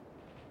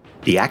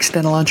The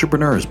Accidental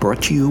Entrepreneur is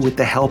brought to you with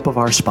the help of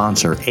our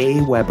sponsor,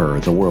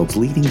 AWeber, the world's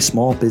leading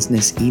small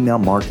business email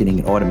marketing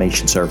and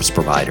automation service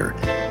provider.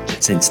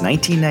 Since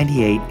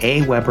 1998,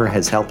 AWeber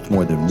has helped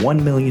more than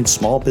 1 million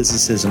small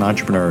businesses and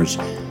entrepreneurs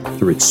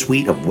through its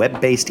suite of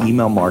web-based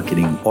email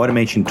marketing,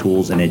 automation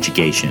tools, and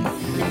education.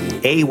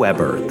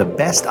 AWeber, the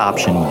best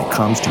option when it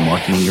comes to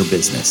marketing your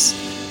business.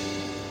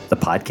 The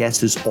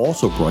podcast is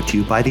also brought to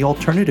you by the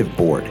Alternative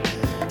Board.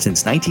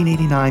 Since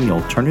 1989, the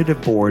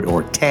Alternative Board,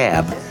 or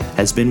TAB,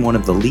 has been one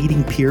of the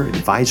leading peer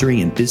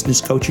advisory and business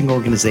coaching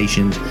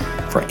organizations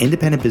for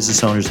independent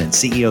business owners and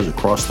CEOs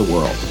across the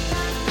world.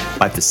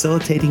 By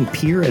facilitating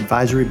peer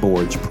advisory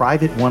boards,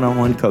 private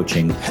one-on-one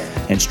coaching,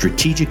 and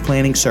strategic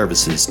planning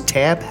services,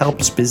 TAB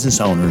helps business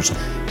owners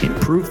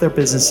improve their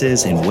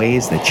businesses in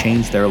ways that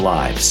change their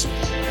lives.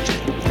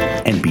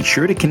 And be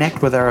sure to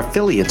connect with our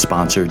affiliate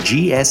sponsor,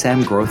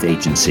 GSM Growth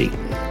Agency.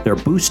 They're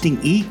boosting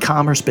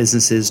e-commerce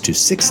businesses to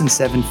 6 and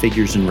 7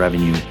 figures in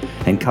revenue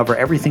and cover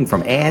everything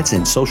from ads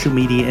and social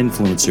media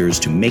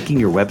influencers to making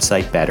your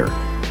website better.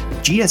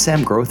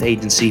 GSM Growth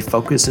Agency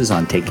focuses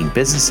on taking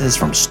businesses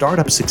from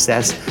startup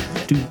success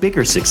to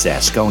bigger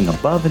success, going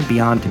above and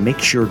beyond to make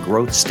sure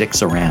growth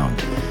sticks around.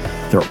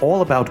 They're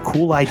all about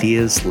cool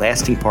ideas,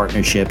 lasting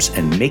partnerships,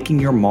 and making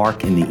your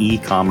mark in the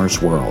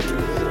e-commerce world.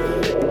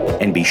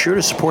 And be sure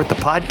to support the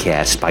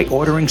podcast by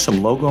ordering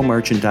some logo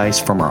merchandise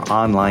from our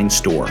online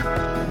store.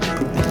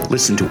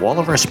 Listen to all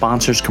of our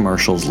sponsors'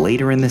 commercials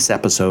later in this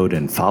episode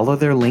and follow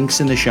their links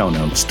in the show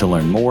notes to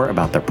learn more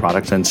about their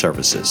products and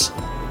services.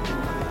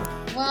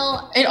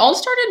 Well, it all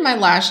started my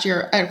last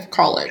year of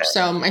college. Okay.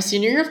 So my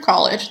senior year of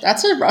college,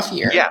 that's a rough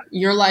year. Yeah.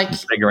 You're like,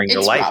 figuring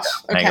your life out.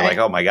 Okay. And you're like,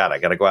 oh my God, I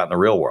got to go out in the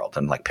real world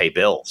and like pay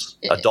bills.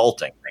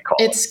 Adulting, they call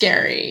it. It's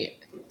scary.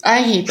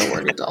 I hate the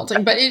word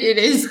adulting, but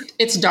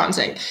it's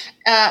daunting.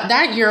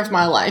 That year of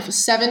my life,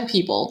 7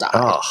 people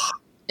died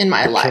in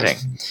my life.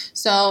 Kidding.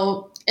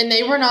 So, and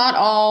they were not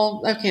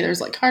all, okay, there's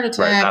like heart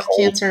attack,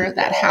 cancer,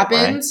 that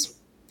happens. Right?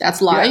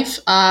 That's life.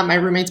 Yeah. My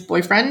roommate's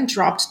boyfriend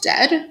dropped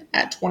dead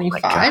at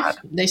 25.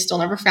 They still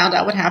never found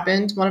out what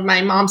happened. One of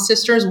my mom's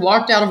sisters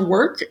walked out of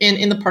work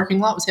in the parking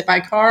lot, was hit by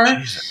a car.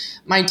 Jesus.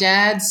 My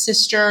dad's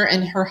sister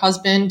and her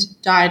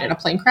husband died in a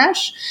plane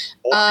crash.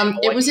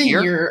 It was a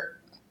year.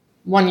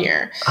 1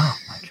 year. Oh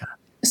my God.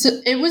 So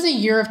it was a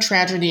year of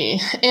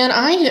tragedy. And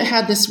I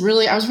had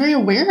I was very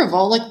aware of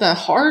all like the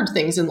hard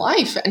things in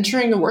life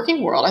entering the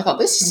working world. I thought,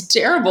 this is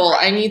terrible.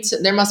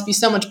 There must be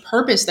so much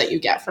purpose that you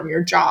get from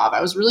your job. I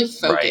was really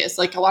focused.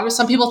 Right. Like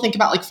some people think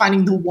about like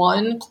finding the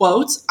one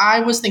quotes.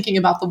 I was thinking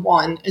about the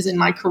one is in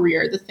my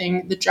career,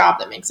 the job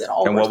that makes it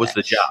all. And what was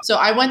the job? So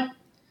I went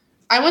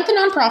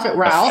the nonprofit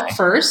route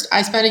first.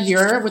 I spent a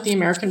year with the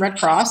American Red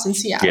Cross in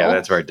Seattle. Yeah,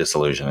 that's very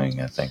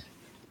disillusioning, I think.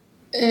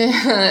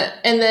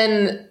 And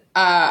then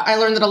I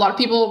learned that a lot of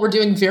people were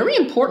doing very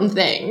important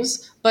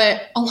things,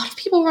 but a lot of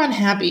people were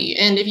unhappy.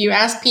 And if you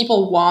ask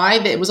people why,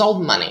 it was all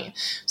money.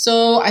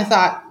 So I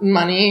thought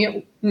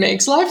money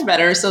makes life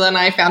better. So then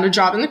I found a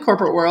job in the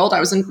corporate world.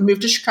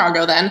 Moved to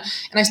Chicago then,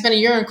 and I spent a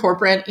year in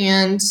corporate.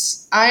 And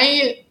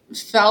I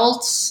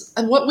felt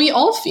what we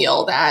all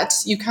feel, that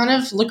you kind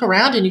of look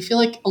around and you feel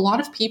like a lot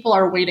of people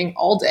are waiting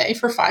all day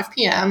for 5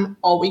 p.m.,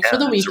 all week for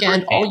the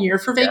weekend, all year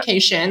for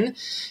vacation.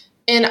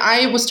 And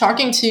I was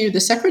talking to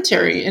the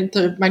secretary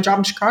at my job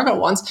in Chicago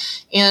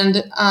once,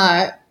 and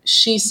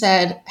she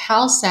said,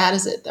 how sad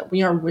is it that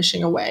we are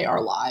wishing away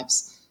our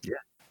lives? Yeah.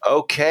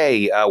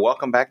 Okay.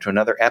 Welcome back to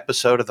another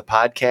episode of the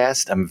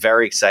podcast. I'm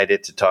very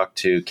excited to talk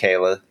to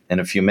Kayla in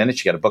a few minutes.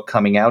 She got a book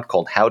coming out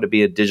called How to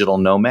Be a Digital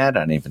Nomad. I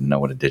didn't even know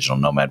what a digital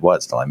nomad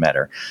was till I met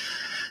her.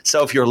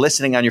 So if you're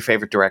listening on your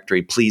favorite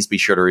directory, please be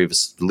sure to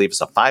leave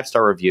us a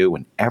 5-star review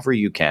whenever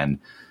you can.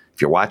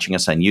 If you're watching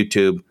us on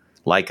YouTube,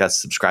 like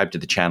us, subscribe to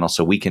the channel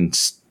so we can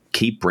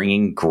keep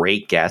bringing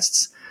great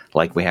guests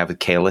like we have with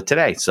Kayla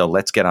today. So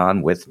let's get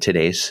on with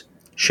today's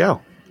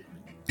show.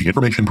 The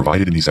information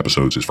provided in these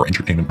episodes is for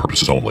entertainment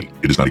purposes only.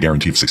 It is not a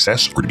guarantee of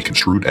success or to be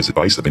construed as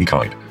advice of any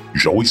kind. You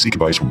should always seek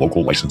advice from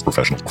local licensed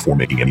professionals before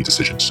making any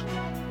decisions.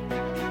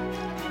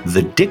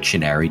 The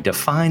dictionary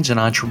defines an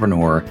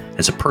entrepreneur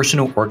as a person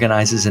who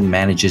organizes and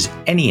manages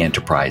any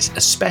enterprise,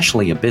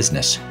 especially a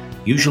business,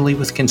 usually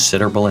with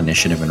considerable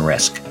initiative and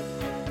risk.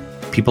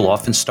 People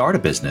often start a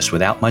business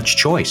without much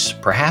choice,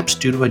 perhaps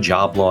due to a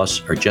job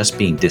loss or just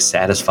being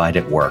dissatisfied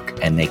at work,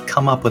 and they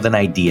come up with an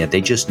idea they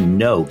just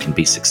know can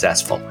be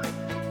successful.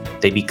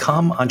 They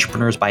become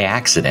entrepreneurs by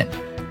accident.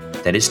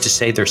 That is to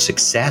say, their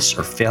success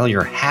or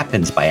failure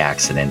happens by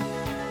accident,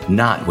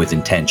 not with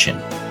intention.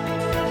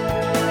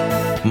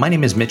 My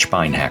name is Mitch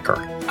Beinhacker.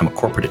 I'm a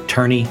corporate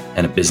attorney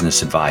and a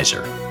business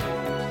advisor.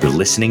 You're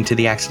listening to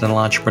The Accidental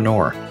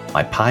Entrepreneur,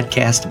 my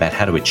podcast about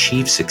how to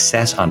achieve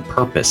success on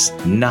purpose,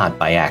 not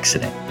by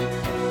accident.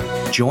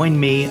 Join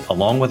me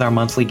along with our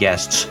monthly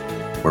guests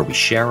where we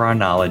share our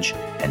knowledge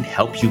and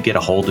help you get a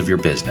hold of your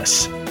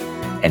business.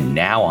 And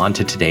now on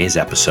to today's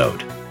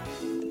episode.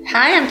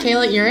 Hi, I'm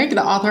Kayla Ihrig,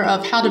 the author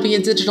of How to Be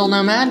a Digital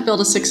Nomad, Build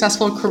a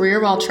Successful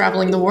Career While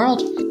Traveling the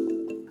World.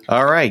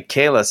 All right,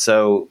 Kayla.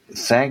 So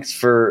thanks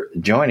for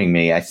joining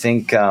me. I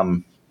think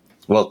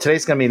Well,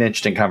 today's going to be an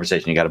interesting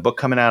conversation. You got a book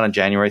coming out on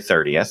January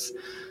 30th,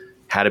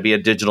 How to Be a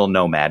Digital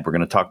Nomad. We're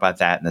going to talk about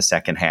that in the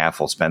second half.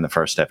 We'll spend the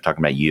first step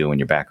talking about you and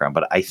your background.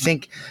 But I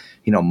think,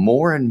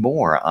 more and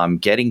more I'm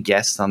getting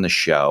guests on the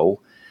show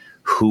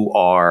who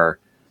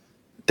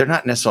they're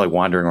not necessarily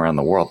wandering around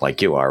the world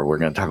like you are. We're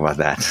going to talk about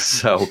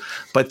that.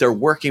 But they're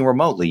working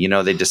remotely.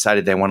 They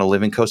decided they want to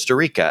live in Costa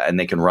Rica and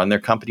they can run their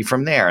company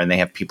from there. And they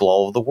have people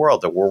all over the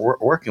world that we're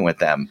working with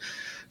them.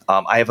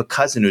 I have a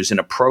cousin who's in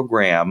a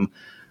program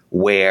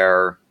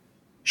where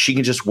she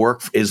can just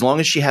work as long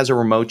as she has a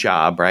remote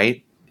job,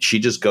 right? She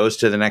just goes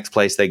to the next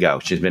place they go.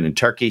 She's been in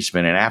Turkey. She's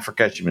been in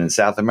Africa. She's been in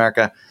South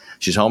America.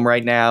 She's home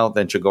right now.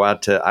 Then she'll go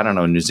out to,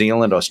 New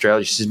Zealand,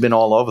 Australia. She's been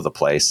all over the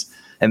place.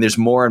 And there's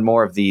more and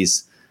more of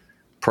these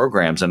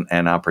programs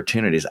and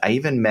opportunities. I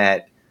even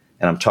met,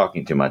 and I'm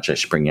talking too much. I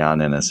should bring you on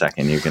in a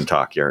second. You can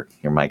talk. Your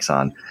mic's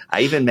on.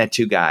 I even met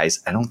two guys.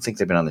 I don't think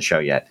they've been on the show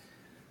yet,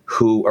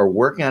 who are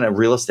working on a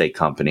real estate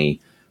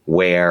company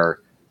where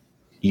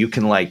you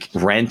can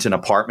rent an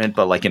apartment,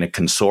 but in a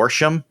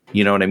consortium,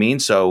 you know what I mean?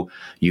 So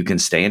you can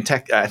stay in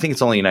Texas. I think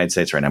it's only United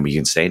States right now, but you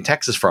can stay in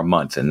Texas for a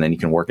month and then you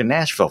can work in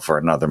Nashville for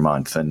another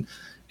month and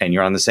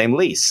you're on the same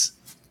lease.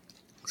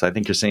 So I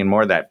think you're seeing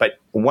more of that. But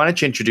why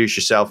don't you introduce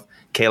yourself?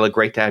 Kayla,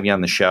 great to have you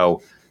on the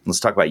show. Let's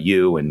talk about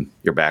you and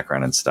your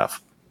background and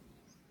stuff.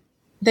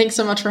 Thanks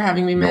so much for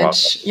having me,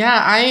 Mitch. Yeah,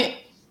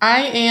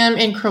 I am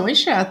in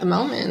Croatia at the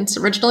moment,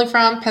 originally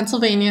from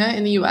Pennsylvania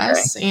in the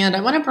U.S., and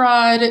I went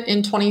abroad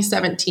in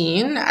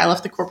 2017. I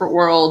left the corporate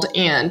world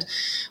and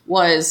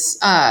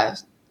I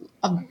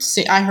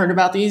heard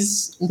about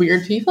these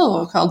weird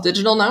people called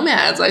digital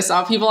nomads. I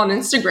saw people on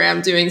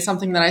Instagram doing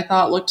something that I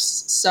thought looked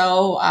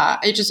so,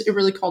 it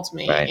really called to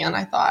me. Right. And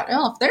I thought,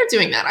 if they're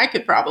doing that, I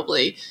could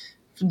probably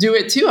do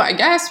it too, I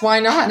guess. Why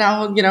not?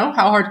 Now,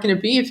 how hard can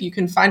it be? If you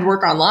can find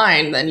work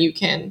online, then you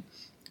can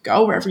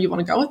go wherever you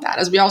want to go with that.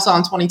 As we all saw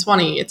in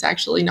 2020, it's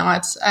actually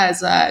not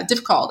as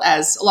difficult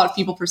as a lot of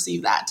people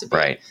perceive that to be.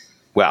 Right.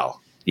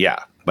 Well,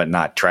 yeah, but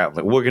not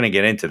traveling. We're going to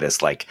get into this.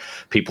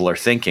 People are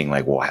thinking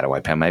well, how do I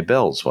pay my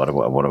bills? What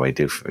do I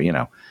do for,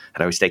 how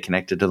do I stay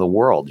connected to the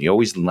world? You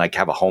always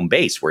have a home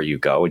base where you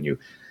go and you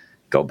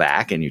go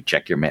back and you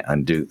check your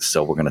undo.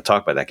 So we're going to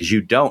talk about that because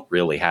you don't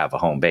really have a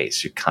home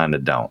base. You kind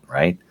of don't,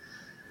 right?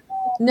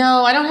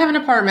 No, I don't have an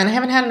apartment. I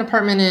haven't had an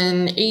apartment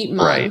in 8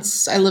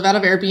 months. Right. I live out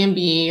of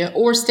Airbnb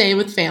or stay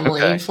with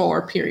family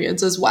for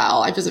periods as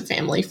well. I visit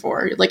family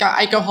for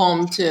I go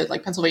home to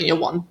Pennsylvania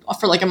for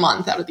a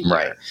month out of the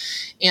year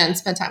and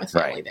spend time with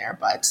family there.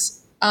 But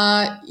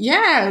I'm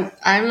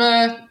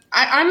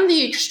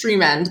the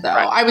extreme end though.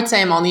 Right. I would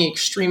say I'm on the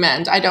extreme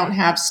end. I don't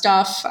have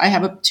stuff. I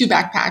have 2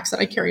 backpacks that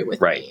I carry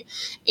with me,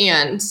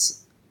 and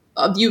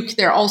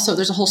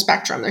there's a whole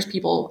spectrum. There's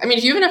people,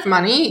 if you have enough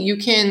money, you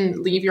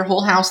can leave your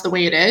whole house the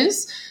way it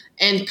is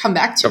and come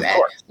back to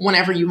it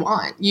whenever you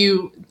want.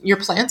 Your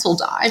plants will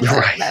die.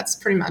 But that's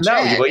pretty much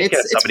it. You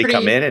get somebody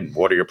come in and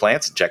water your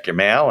plants and check your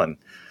mail, and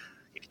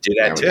you can do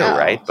that too,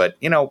 right? But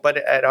but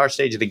at our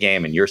stage of the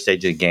game and your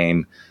stage of the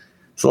game,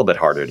 it's a little bit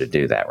harder to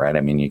do that,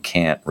 right? You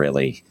can't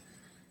really,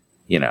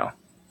 what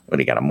do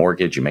you got, a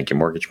mortgage? You make your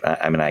mortgage.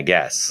 I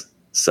guess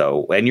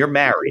so. And you're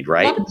married,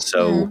 right?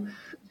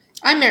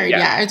 I'm married.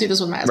 Yeah, I do this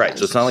with my husband. Right.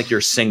 So it's not like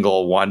you're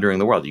single wandering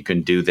the world. You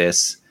can do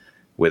this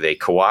with a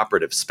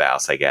cooperative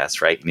spouse, I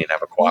guess, right? You need to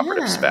have a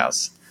cooperative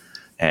spouse.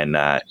 And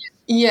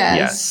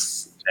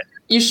yes.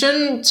 You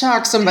shouldn't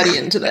talk somebody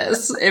into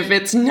this if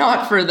it's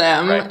not for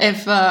them. Right.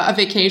 If a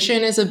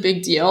vacation is a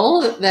big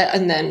deal,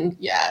 I've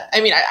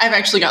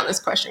actually gotten this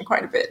question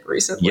quite a bit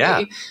recently.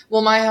 Yeah.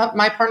 Well,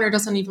 my partner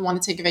doesn't even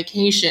want to take a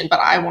vacation, but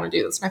I want to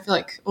do this, and I feel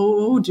like,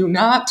 do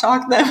not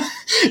talk them,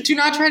 do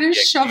not try to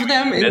shove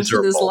them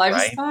into this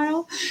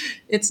lifestyle. Right?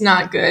 It's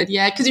not good.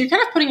 Yeah, because you're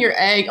kind of putting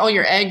all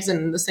your eggs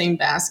in the same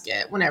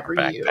basket whenever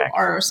you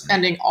are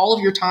spending all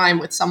of your time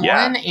with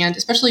someone, and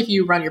especially if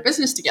you run your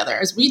business together,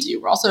 as we do.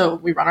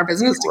 We run our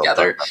business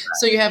together.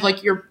 So you have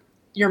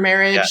your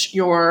marriage,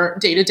 your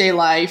day-to-day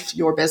life,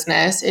 your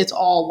business. It's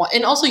all one.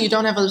 And also you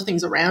don't have other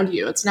things around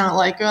you. It's not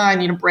I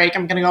need a break.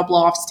 I'm going to go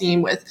blow off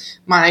steam with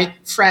my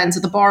friends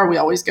at the bar we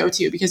always go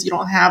to, because you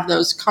don't have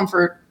those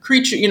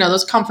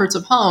those comforts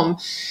of home.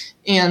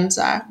 And,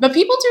 but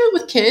people do it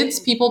with kids.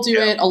 People do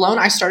it alone.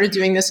 I started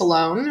doing this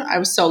alone. I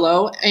was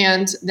solo.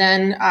 And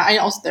then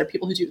there are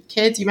people who do it with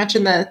kids. You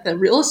mentioned the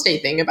real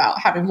estate thing about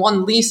having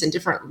one lease in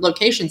different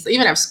locations. They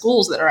even have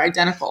schools that are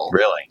identical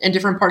in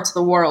different parts of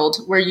the world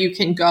where you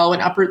can go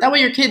and uproot. That way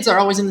your kids are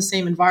always in the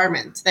same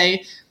environment.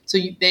 They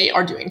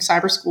are doing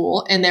cyber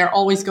school, and they're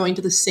always going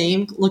to the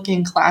same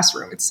looking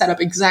classroom. It's set up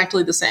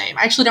exactly the same.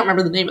 I actually don't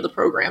remember the name of the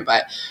program,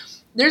 but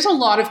there's a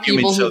lot of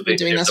people who've been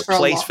doing this for a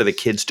while. There's a place for the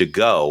kids to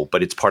go,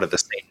 but it's part of the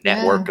same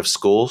network of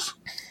schools?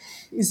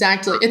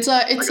 Exactly. It's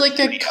like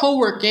a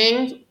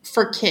co-working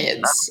for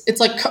kids.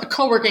 It's like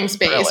co-working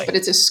space, Really? but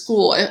it's a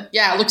school.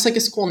 Yeah, it looks like a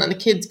school, and then the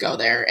kids go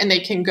there, and they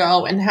can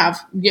go and have,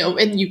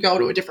 and you go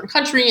to a different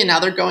country, and now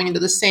they're going into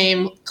the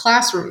same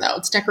classroom, though.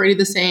 It's decorated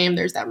the same.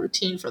 There's that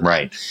routine for them.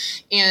 Right.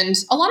 And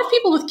a lot of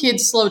people with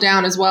kids slow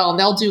down as well, and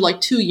they'll do like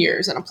 2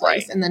 years in a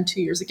place, Right. and then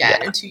 2 years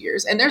again, and 2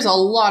 years. And there's a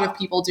lot of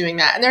people doing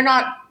that, and they're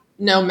not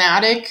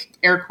nomadic,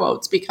 air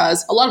quotes,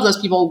 because a lot of those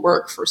people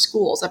work for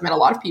schools. I've met a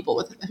lot of people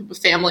with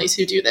families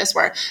who do this,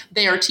 where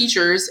they are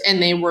teachers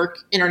and they work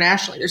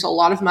internationally. There's a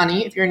lot of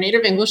money if you're a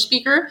native English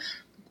speaker,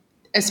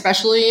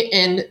 especially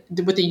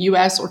with the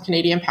US or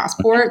Canadian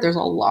passport. There's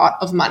a lot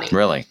of money.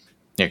 Really?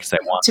 Yeah, because they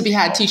want to be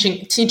had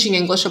teaching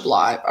English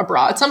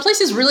abroad. Some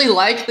places really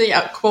like the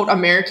quote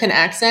American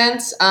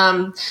accents.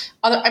 I'm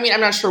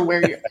not sure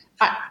where you're.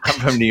 I'm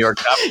from New York.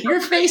 Your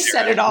face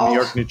said it all. New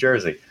York, New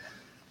Jersey.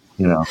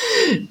 You know.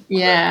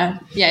 Yeah,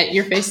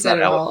 your face said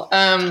it all.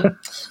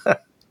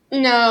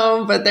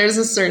 No, but there's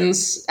a certain,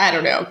 I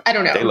don't know.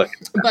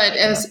 But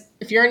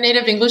if you're a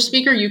native English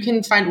speaker, you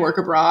can find work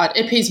abroad.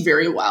 It pays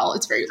very well.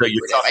 It's very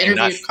lucrative. So you're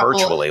not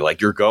virtually,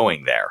 like you're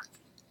going there.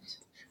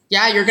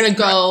 Yeah, you're gonna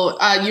go.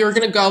 You're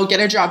gonna go get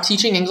a job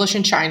teaching English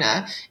in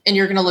China, and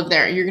you're gonna live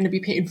there. You're gonna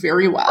be paid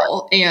very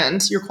well,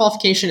 and your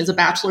qualification is a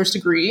bachelor's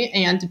degree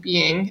and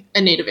being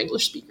a native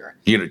English speaker.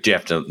 Do you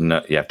have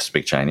to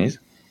speak Chinese?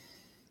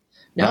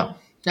 No.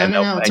 It's and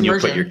immersion. You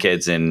put your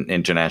kids in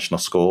international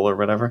school or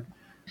whatever?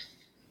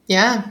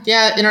 Yeah.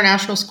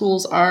 International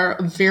schools they're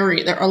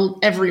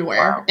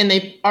everywhere, wow. And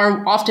they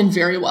are often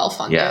very well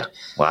funded. Yeah.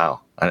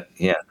 Wow.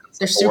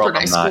 They're super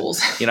nice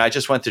schools. I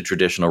just went the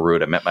traditional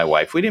route. I met my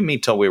wife. We didn't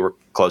meet till we were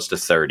close to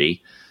 30,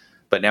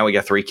 but now we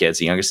got 3 kids.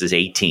 The youngest is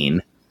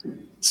 18.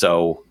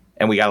 So,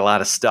 and we got a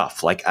lot of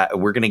stuff. Like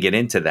we're going to get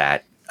into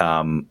that.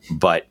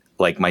 But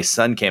like my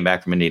son came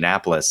back from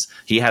Indianapolis.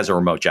 He has a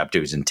remote job too.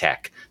 He's in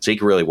tech. So he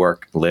could really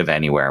live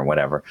anywhere and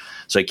whatever.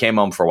 So he came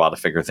home for a while to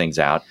figure things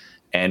out.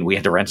 And we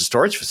had to rent a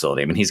storage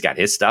facility. I mean, he's got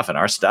his stuff and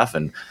our stuff.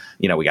 And,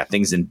 we got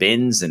things in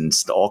bins and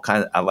all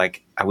kinds of,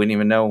 I wouldn't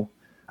even know.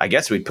 I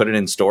guess we'd put it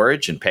in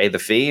storage and pay the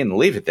fee and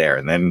leave it there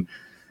and then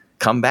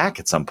come back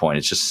at some point.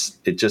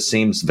 It just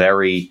seems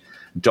very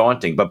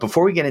daunting. But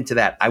before we get into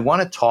that, I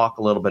want to talk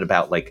a little bit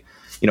about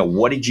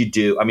what did you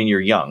do? I mean, you're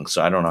young,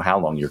 so I don't know how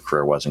long your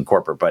career was in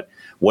corporate, but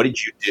what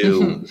did you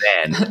do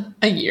then?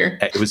 A year.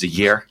 It was a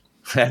year.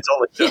 That's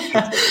all it took.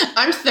 Yeah.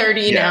 I'm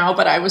 30 now,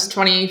 but I was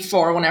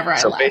 24 whenever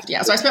I left.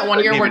 Yeah, so I spent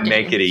 1 year working.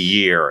 Make it a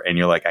year, and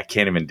you're like, I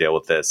can't even deal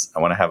with this. I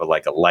want to have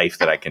a life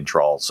that I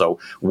control. So,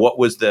 what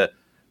was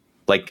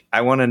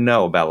I want to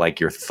know about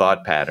your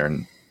thought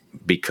pattern,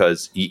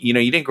 because you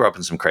didn't grow up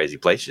in some crazy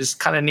place. You're just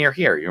kind of near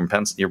here. You're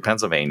in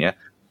Pennsylvania,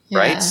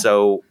 right?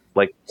 So,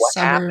 what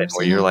happened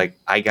where you're like,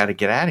 I got to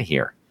get out of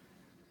here?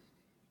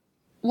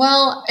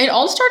 Well, it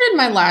all started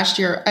my last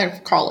year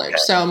of college.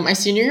 Okay. So my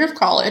senior year of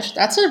college,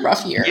 that's a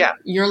rough year. Yeah.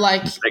 You're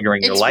like,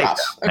 figuring your life out.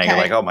 Okay. And you're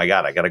like, oh my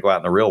God, I got to go out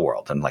in the real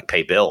world and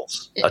pay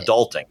bills.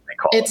 Adulting, they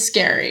call it. It's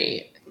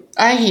scary.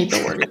 I hate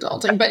the word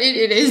adulting, but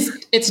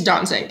it's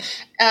daunting.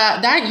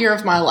 That year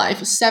of my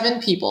life,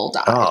 7 people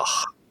died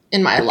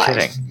in my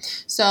life. Kidding.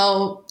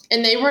 So,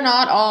 and they were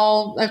not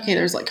all,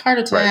 there's heart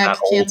attack,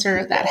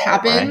 cancer, that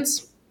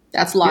happens. Right.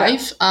 That's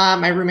life. Yeah.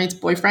 My roommate's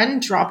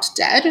boyfriend dropped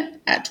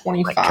dead at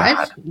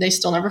 25. They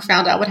still never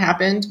found out what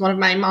happened. One of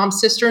my mom's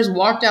sisters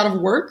walked out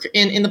of work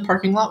and in the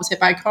parking lot was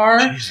hit by a car.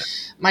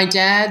 Jesus. My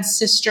dad's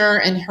sister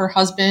and her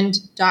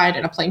husband died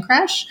in a plane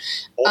crash.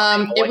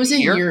 It was a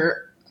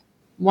year.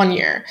 1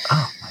 year.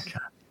 Oh my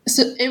God.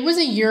 So it was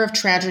a year of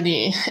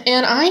tragedy.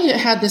 And I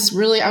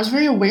was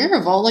very aware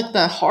of all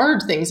the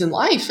hard things in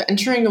life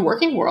entering the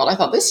working world. I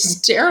thought, this is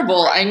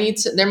terrible.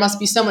 There must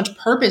be so much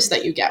purpose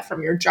that you get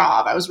from your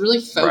job. I was really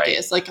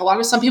focused.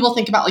 Right. Some people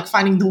think about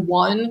finding the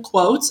one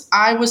quotes.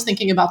 I was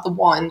thinking about the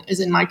one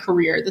is in my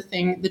career,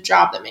 the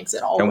job that makes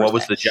it all. And what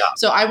was the job?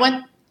 So I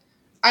went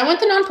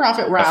the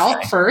nonprofit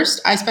route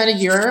first. I spent a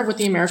year with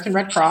the American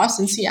Red Cross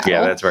in Seattle.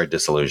 Yeah, that's very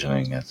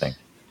disillusioning, I think.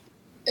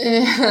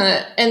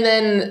 And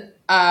then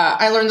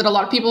I learned that a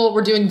lot of people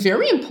were doing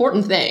very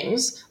important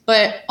things,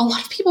 but a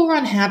lot of people were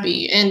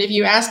unhappy. And if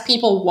you ask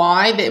people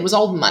why, it was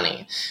all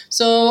money.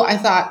 So I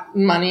thought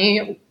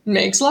money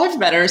makes life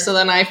better. So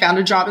then I found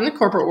a job in the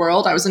corporate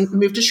world.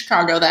 Moved to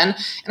Chicago then,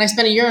 and I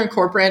spent a year in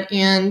corporate,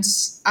 and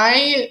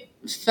I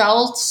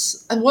felt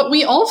what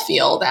we all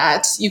feel,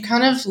 that you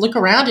kind of look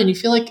around and you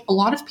feel like a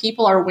lot of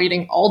people are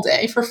waiting all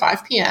day for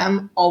 5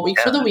 p.m., all week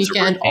for the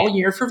weekend, all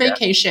year for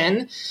vacation.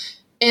 Yeah.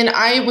 And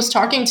I was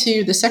talking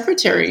to the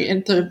secretary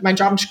at my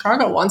job in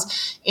Chicago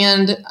once,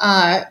 and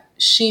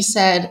she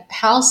said,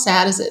 how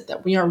sad is it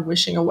that we are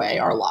wishing away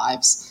our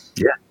lives?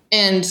 Yeah.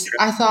 And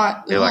I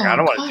thought, I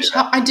don't want to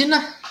do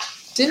that.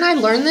 Didn't I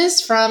learn this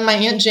from my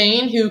Aunt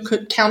Jane, who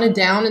counted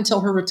down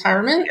until her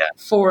retirement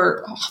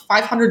for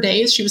 500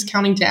 days? She was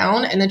counting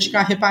down, and then she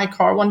got hit by a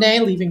car one day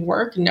leaving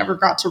work and never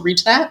got to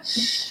reach that.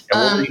 And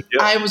what were you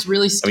doing? I was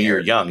really scared. I mean, you were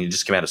young. You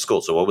just came out of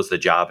school. So what was the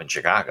job in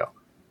Chicago?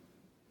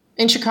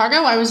 In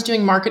Chicago, I was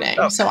doing marketing.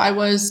 Okay. So I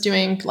was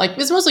doing it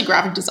was mostly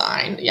graphic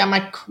design. Yeah,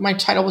 my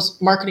title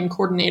was marketing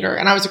coordinator,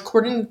 and I was a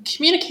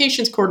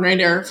communications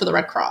coordinator for the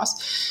Red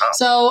Cross. Oh.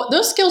 So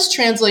those skills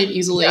translate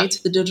easily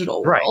to the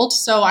digital world.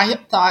 So I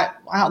thought,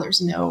 wow, there's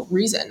no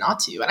reason not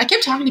to. And I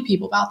kept talking to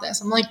people about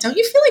this. I'm like, don't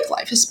you feel like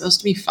life is supposed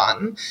to be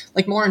fun,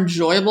 like more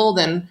enjoyable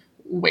than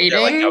waiting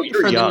you're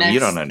for young. the next? You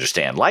don't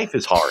understand. Life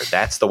is hard.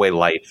 That's the way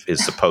life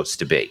is supposed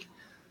to be.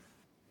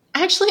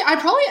 Actually, I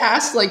probably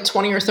asked like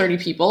 20 or 30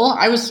 people.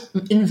 I was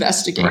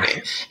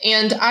investigating,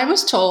 and I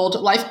was told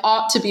life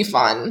ought to be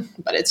fun,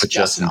 but it's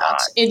just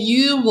not. And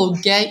you will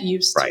get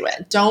used to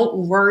it.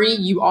 Don't worry.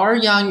 You are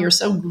young. You're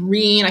so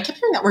green. I kept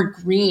hearing that word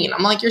green.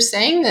 I'm like, you're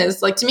saying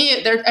this. Like, to me,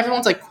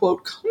 everyone's like,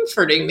 quote,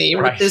 comforting me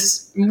with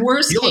this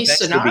worst case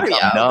scenario. You'll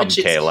become numb,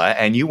 Kayla,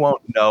 and you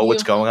won't know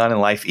what's going on in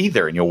life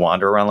either. And you'll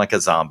wander around like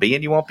a zombie,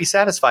 and you won't be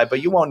satisfied,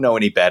 but you won't know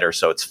any better,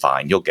 so it's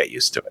fine. You'll get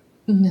used to it.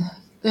 No.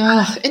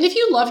 And if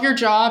you love your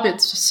job,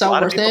 it's so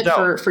worth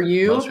it for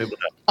you. Most people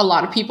don't. A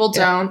lot of people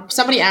don't.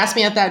 Somebody asked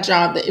me at that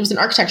job that it was an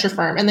architecture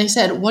firm, and they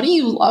said, what do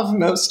you love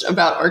most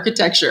about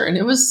architecture? And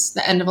it was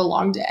the end of a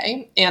long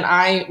day. And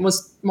I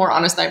was more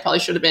honest than I probably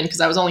should have been,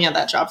 because I was only at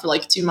that job for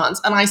like 2 months.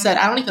 And I said,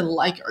 I don't even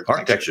like architecture.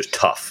 Architecture's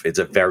tough. It's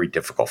a very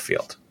difficult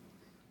field.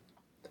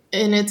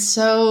 And it's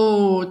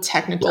so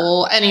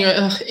technical. Anyway,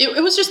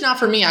 it was just not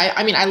for me.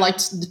 I mean, I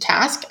liked the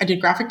task. I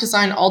did graphic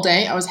design all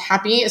day. I was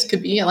happy as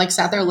could be. I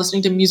sat there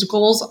listening to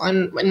musicals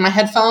in my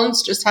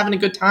headphones, just having a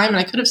good time. And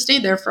I could have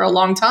stayed there for a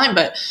long time,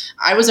 but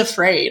I was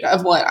afraid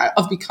of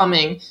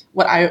becoming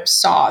what I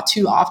saw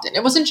too often.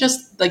 It wasn't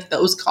just like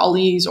those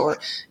colleagues or,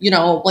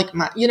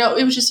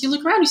 it was just, you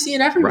look around, you see it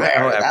everywhere.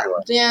 Right.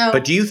 Everywhere.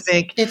 But do you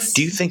think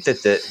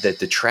that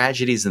the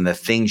tragedies and the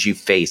things you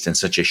faced in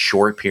such a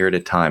short period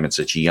of time at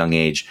such a young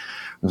age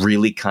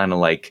really kind of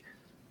like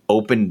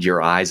opened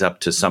your eyes up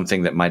to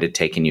something that might have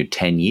taken you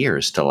 10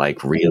 years to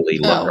like really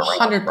look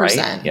around, 100%.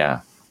 Right? Yeah.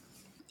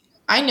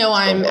 I know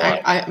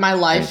my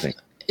life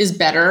is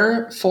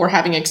better for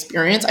having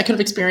experience. I could have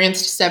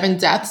experienced 7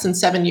 deaths in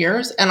 7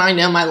 years, and I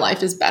know my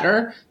life is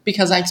better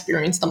because I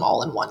experienced them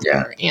all in 1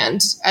 year.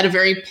 And at a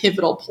very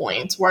pivotal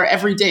point where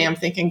every day I'm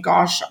thinking,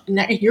 gosh,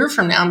 a year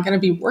from now I'm going to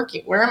be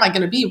working. Where am I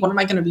going to be? What am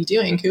I going to be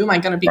doing? Who am I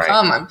going to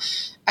become?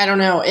 I don't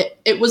know.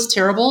 It was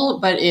terrible,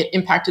 but it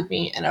impacted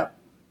me in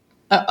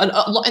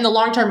in the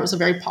long term. It was a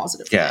very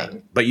positive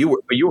thing. But you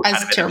were kind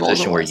of in a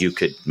position where you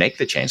could make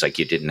the change. Like,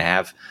 you didn't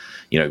have,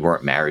 you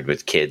weren't married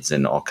with kids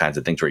and all kinds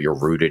of things, where you're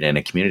rooted in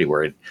a community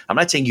where I'm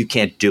not saying you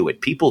can't do it.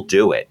 People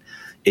do it.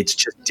 It's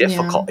just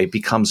difficult. It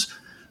becomes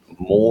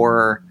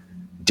more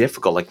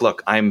difficult. Like,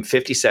 look, I'm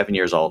 57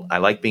 years old. I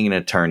like being an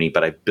attorney,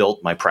 but I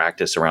built my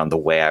practice around the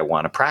way I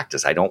want to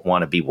practice. I don't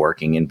want to be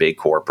working in big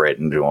corporate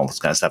and do all this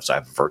kind of stuff. So I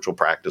have a virtual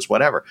practice,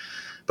 whatever.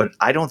 But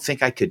I don't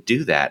think I could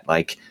do that.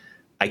 Like,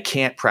 I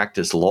can't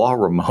practice law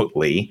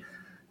remotely.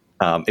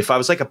 If I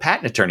was like a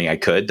patent attorney, I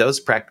could.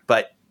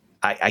 But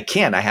I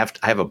can't. I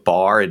have a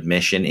bar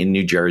admission in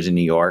New Jersey,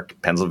 New York,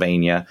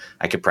 Pennsylvania.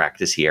 I could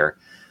practice here.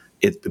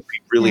 It'd be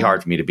really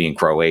hard for me to be in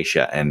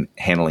Croatia and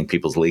handling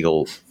people's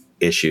legal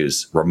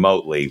issues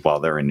remotely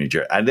while they're in New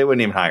Jersey. They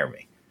wouldn't even hire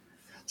me.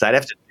 So I'd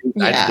have to,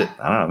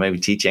 I don't know, maybe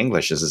teach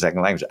English as a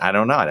second language. I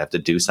don't know. I'd have to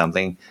do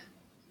something,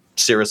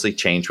 seriously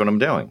change what I'm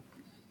doing.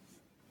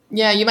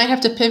 Yeah, you might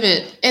have to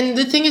pivot. And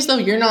the thing is, though,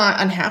 you're not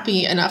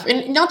unhappy enough.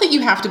 And not that you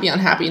have to be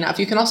unhappy enough.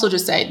 You can also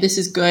just say, this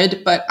is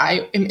good, but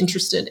I am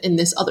interested in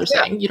this other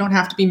thing. You don't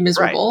have to be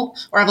miserable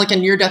or have like a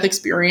near-death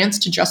experience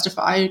to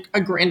justify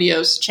a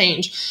grandiose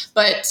change.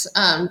 But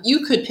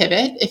you could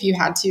pivot if you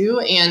had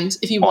to. And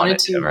if you wanted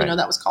to,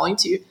 that was calling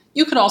to you.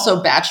 You could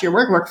also batch your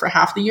work for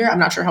half the year. I'm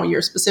not sure how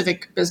your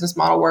specific business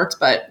model works,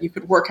 but you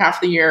could work half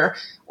the year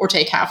or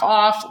take half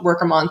off,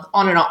 work a month,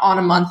 on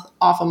a month,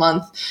 off a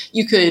month.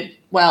 You could,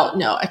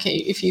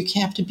 if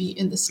you have to be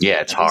in the state.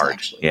 Yeah, it's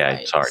hard.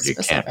 It's hard. You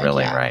can't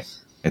really,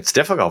 It's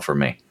difficult for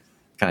me.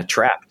 Kind of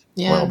trapped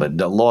a little bit.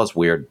 The law is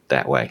weird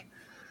that way.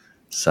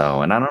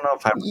 So, and I don't know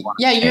if I want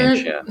to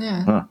change.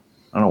 I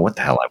don't know what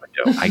the hell I would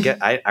do.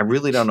 I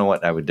really don't know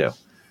what I would do.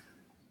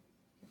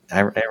 I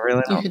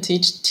really don't. You could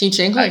teach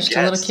English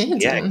to little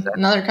kids in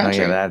another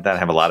country. That I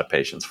have a lot of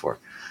patience for.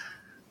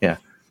 Yeah.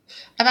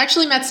 I've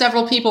actually met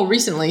several people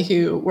recently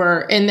who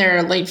were in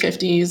their late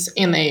 50s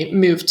and they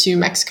moved to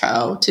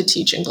Mexico to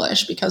teach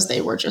English because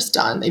they were just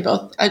done.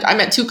 I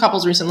met 2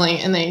 couples recently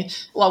and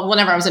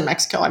whenever I was in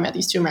Mexico, I met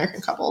these 2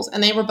 American couples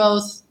and they were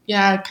both,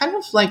 kind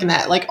of like in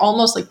that, like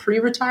almost like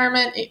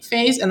pre-retirement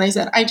phase. And they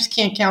said, I just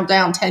can't count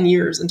down 10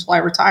 years until I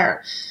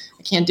retire.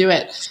 I can't do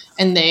it.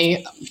 And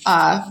they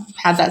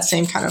had that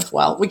same kind of,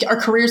 our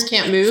careers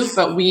can't move,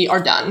 but we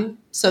are done.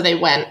 So they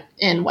went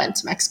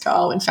to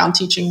Mexico and found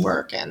teaching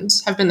work and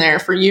have been there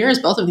for years.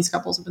 Both of these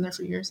couples have been there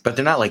for years. But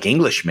they're not like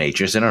English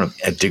majors. They don't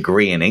have a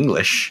degree in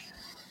English.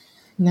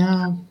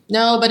 No,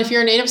 but if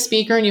you're a native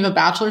speaker and you have a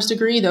bachelor's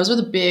degree, those are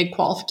the big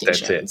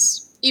qualifications.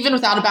 That's it. Even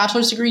without a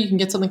bachelor's degree, you can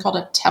get something called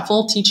a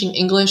TEFL, teaching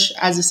English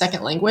as a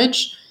second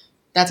language.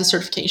 That's a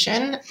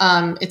certification.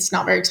 It's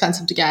not very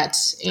expensive to get.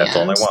 And that's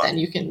all I want. Then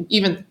you can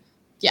even,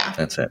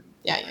 That's it.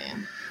 Yeah.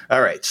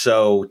 All right.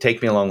 So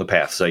take me along the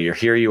path. So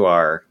you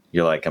are.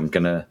 You're like, I'm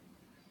going to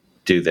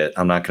do that.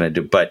 I'm not going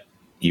to do, but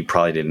you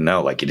probably didn't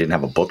know, like you didn't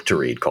have a book to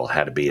read called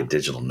How to Be a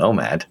Digital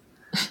Nomad.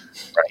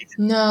 Right.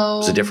 No.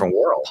 It's a different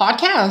world.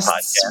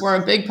 Podcasts were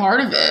a big part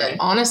of it, right.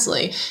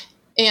 honestly.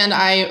 And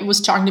I was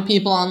talking to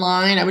people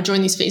online. I would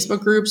join these Facebook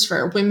groups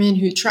for women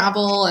who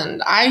travel,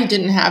 and I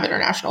didn't have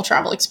international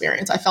travel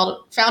experience. I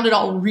found it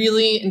all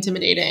really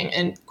intimidating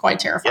and quite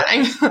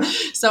terrifying. Yeah.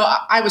 So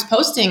I was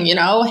posting,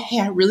 hey,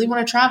 I really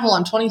want to travel.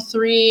 I'm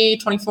 23,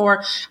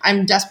 24.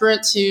 I'm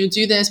desperate to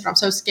do this, but I'm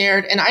so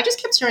scared. And I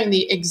just kept hearing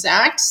the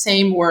exact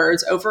same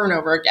words over and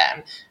over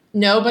again.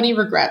 Nobody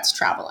regrets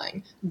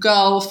traveling.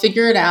 Go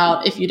figure it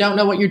out. If you don't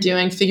know what you're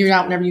doing, figure it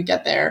out whenever you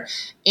get there.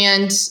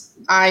 And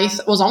I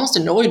was almost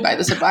annoyed by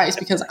this advice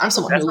because I'm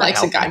someone who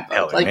likes a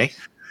guidebook. Like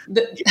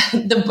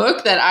the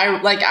book that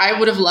I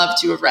would have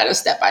loved to have read a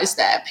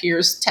step-by-step.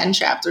 Here's 10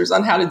 chapters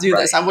on how to do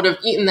this. I would have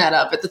eaten that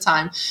up at the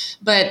time.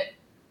 But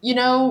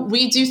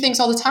we do things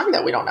all the time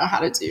that we don't know how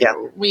to do. Yeah.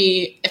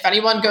 If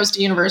anyone goes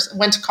to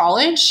went to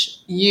college,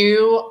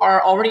 you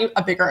are already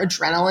a bigger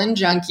adrenaline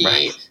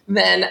junkie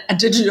than a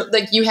digital.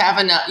 Like you have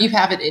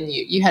it in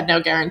you. You had no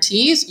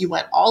guarantees. You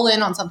went all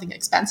in on something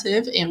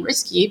expensive and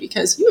risky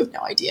because you have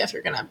no idea if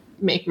you're going to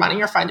make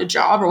money or find a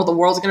job or what the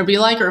world's going to be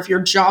like, or if your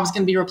job's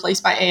going to be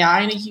replaced by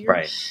AI in a year.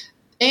 Right.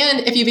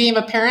 And if you became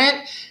a parent,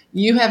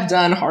 you have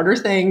done harder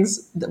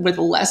things with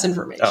less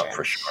information. Oh,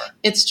 for sure.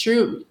 It's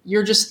true.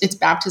 It's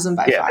baptism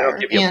by fire.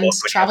 And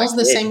travel's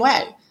the same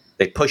way.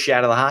 They push you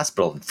out of the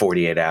hospital in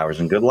 48 hours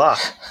and good luck.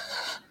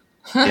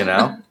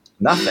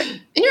 Nothing.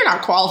 And you're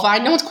not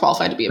qualified. No one's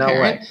qualified to be a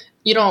parent. Way.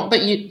 You don't,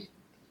 but it's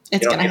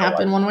going to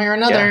happen one way or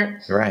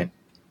another. Yeah, right.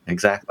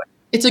 Exactly.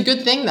 It's a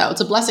good thing, though. It's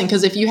a blessing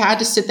because if you had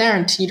to sit there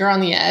and teeter on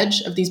the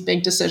edge of these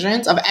big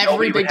decisions, of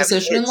every big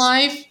decision in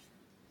life.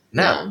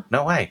 No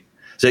way.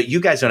 So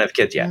you guys don't have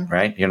kids yet,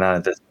 right? You're not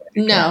at this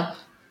point. No.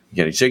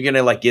 So you're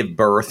going to give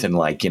birth in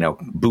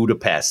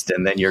Budapest,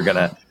 and then you're going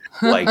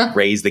to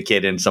raise the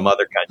kid in some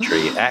other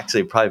country.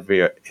 Actually,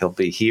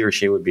 probably he or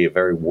she would be a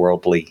very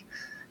worldly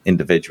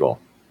individual.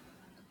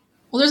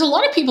 Well, there's a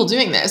lot of people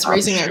doing this,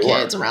 raising their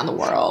kids around the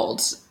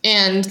world.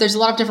 And there's a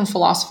lot of different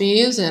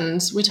philosophies,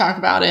 and we talk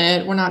about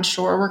it. We're not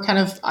sure. We're kind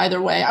of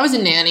either way. I was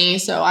a nanny,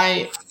 so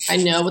I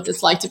know what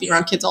it's like to be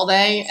around kids all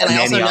day. And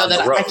I also know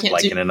that I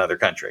can't in another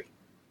country.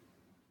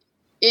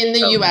 In the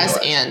U.S.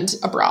 and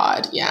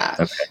abroad, yeah.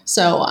 Okay.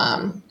 So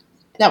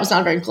that was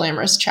not a very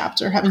glamorous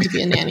chapter, having to be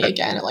a nanny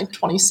again at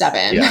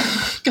 27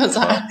 because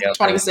I'm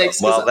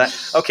 26. Well,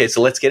 okay,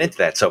 so let's get into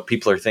that. So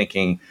people are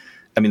thinking,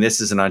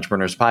 this is an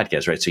entrepreneur's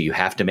podcast, right? So you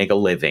have to make a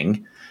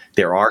living.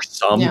 There are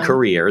some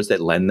careers that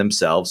lend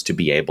themselves to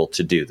be able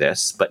to do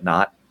this, but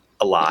not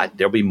a lot.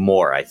 There'll be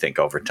more, I think,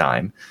 over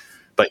time.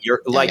 But you're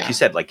you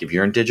said, if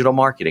you're in digital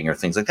marketing or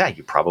things like that,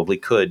 you probably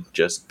could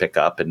just pick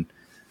up and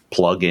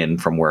plug in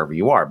from wherever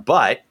you are,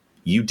 but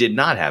you did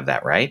not have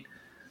that, right?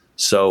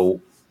 So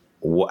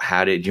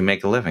how did you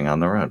make a living on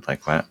the road?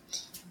 What?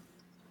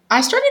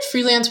 I started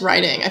freelance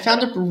writing. I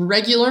found a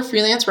regular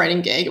freelance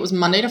writing gig. It was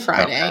Monday to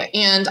Friday. Okay.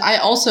 And I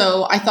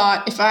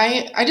thought if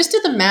I just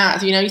did the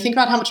math, you think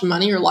about how much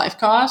money your life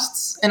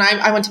costs. And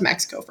I went to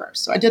Mexico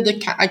first. So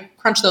I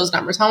crunched those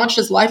numbers. How much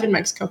does life in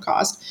Mexico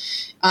cost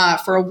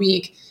for a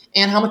week?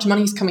 And how much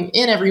money is coming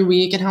in every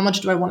week, and how much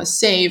do I want to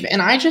save?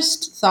 And I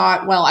just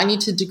thought, well, I need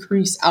to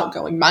decrease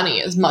outgoing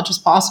money as much as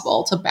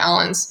possible to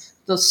balance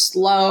the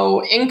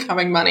slow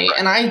incoming money.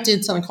 And I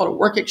did something called a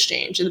work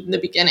exchange in the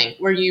beginning,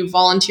 where you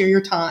volunteer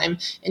your time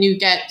and you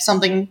get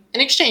something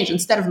in exchange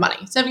instead of money.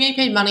 Instead of getting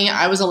paid money,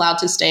 I was allowed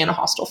to stay in a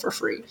hostel for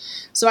free.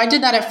 So I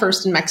did that at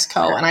first in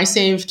Mexico, and I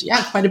saved,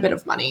 quite a bit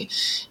of money.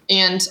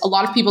 And a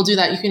lot of people do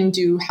that. You can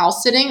do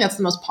house sitting. That's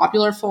the most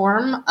popular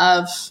form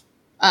of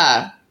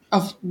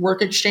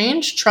work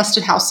exchange.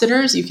 Trusted house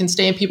sitters. You can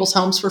stay in people's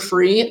homes for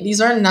free. These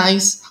are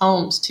nice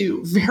homes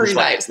too. Very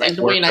nice.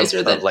 Way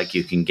nicer than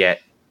you can get.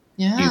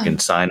 Yeah. You can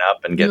sign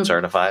up and get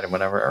certified or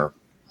whatever, or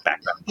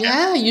background check.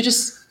 Yeah,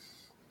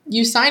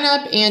 you sign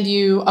up and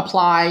you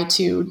apply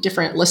to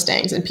different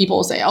listings, and people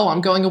will say, "Oh,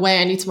 I'm going away.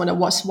 I need someone to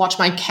watch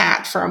my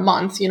cat for a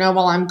month,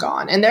 while I'm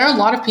gone." And there are a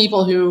lot of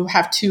people who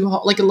have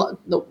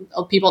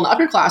the people in the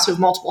upper class who have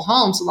multiple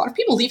homes. A lot of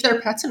people leave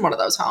their pets in one of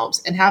those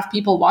homes and have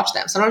people watch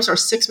them. Sometimes for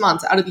 6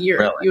 months out of the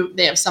year, really?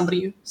 They have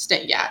somebody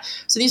stay. Yeah.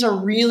 So these are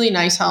really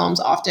nice homes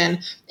often,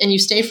 and you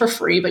stay for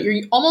free, but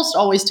you're almost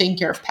always taking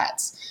care of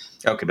pets.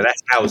 Okay, but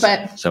that's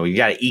housing. So you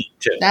got to eat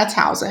too. That's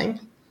housing.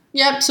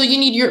 Yep. So you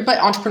need but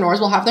entrepreneurs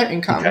will have their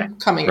income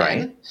coming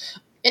in.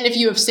 And if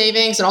you have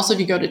savings, and also if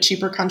you go to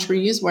cheaper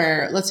countries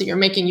where, let's say you're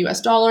making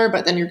US dollar,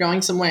 but then you're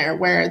going somewhere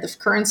where the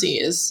currency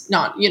is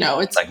not,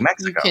 it's like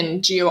Mexico. You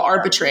can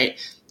geo-arbitrate.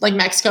 Like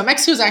Mexico.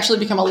 Mexico's actually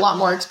become a lot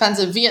more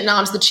expensive.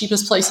 Vietnam's the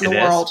cheapest place in the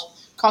world.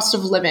 Cost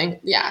of living.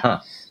 Yeah. Huh.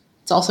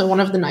 It's also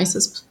one of the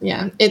nicest.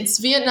 Yeah. It's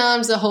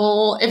Vietnam's a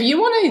whole, if you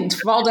want to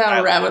fall down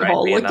a rabbit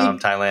hole. Vietnam,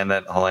 Thailand,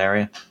 that whole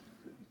area.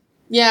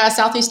 Yeah,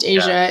 Southeast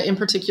Asia in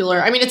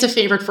particular. It's a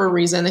favorite for a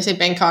reason. They say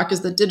Bangkok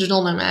is the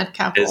digital nomad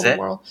capital of the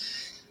world.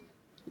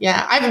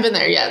 Yeah, I haven't been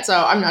there yet, so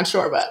I'm not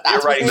sure, but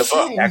that's You're writing the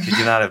book. How could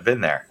you not have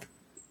been there?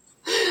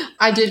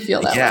 I did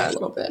feel that way a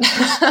little bit.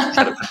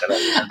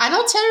 I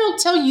don't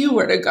tell you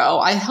where to go.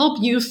 I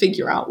help you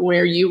figure out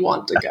where you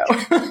want to go.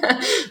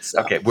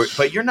 So. Okay,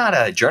 but you're not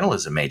a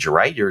journalism major,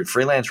 right? You're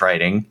freelance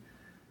writing.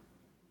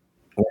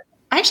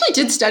 I actually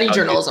did study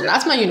journalism.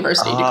 That's my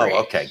university degree.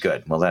 Oh, okay,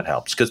 good. Well, that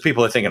helps because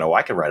people are thinking, "Oh,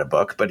 I could write a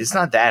book," but it's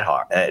not that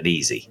hard,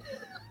 easy.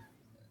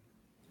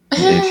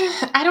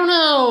 I don't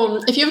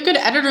know. If you have a good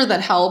editor, that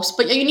helps,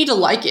 but you need to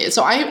like it.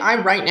 So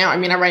I write now. I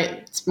mean, I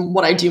write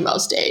what I do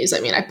most days. I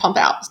mean, I pump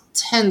out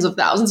tens of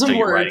thousands of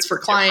words for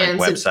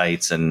clients.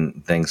 Websites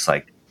and things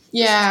like.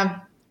 Yeah.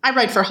 I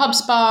write for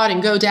HubSpot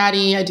and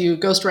GoDaddy. I do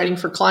ghostwriting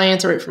for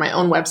clients. I write for my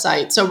own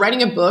website. So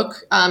writing a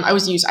book, I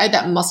had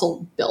that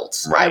muscle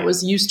built. Right. I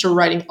was used to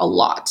writing a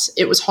lot.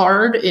 It was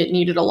hard. It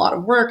needed a lot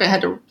of work.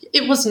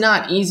 It was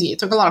not easy. It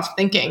took a lot of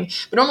thinking.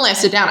 But normally I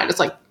sit down, I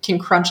just can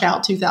crunch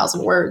out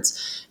 2,000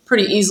 words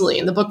pretty easily.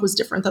 And the book was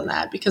different than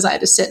that because I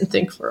had to sit and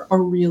think for a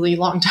really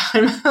long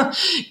time.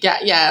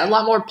 Yeah, a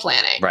lot more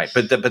planning. Right.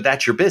 But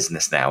that's your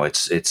business now.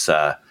 It's you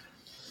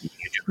do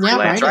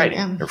freelance writing.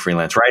 Yeah. You're a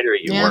freelance writer.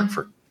 You work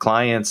for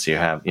clients. You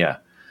have,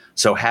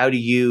 So how do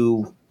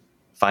you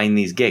find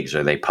these gigs?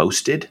 Are they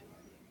posted?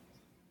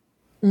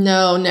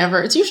 No,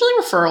 never. It's usually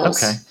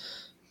referrals. Okay.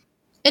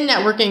 And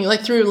networking,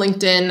 through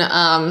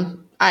LinkedIn.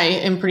 I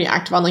am pretty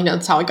active on LinkedIn.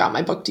 That's how I got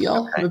my book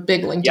deal. Okay. I'm a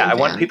big LinkedIn fan. I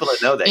want people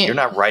to know that you're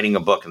not writing a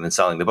book and then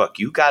selling the book.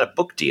 You got a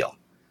book deal.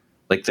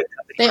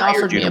 They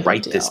offered me to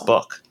write this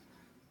book.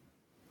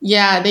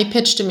 Yeah, they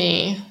pitched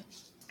me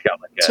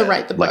to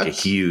write the book. Like a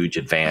huge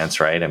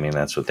advance, right? I mean,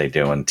 that's what they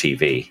do on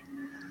TV.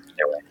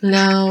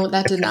 No,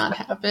 that did not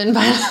happen.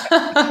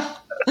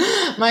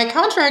 My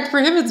contract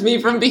prohibits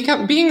me from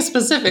being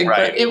specific,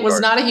 but it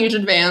was not a huge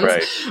advance.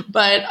 Right.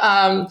 But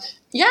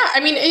I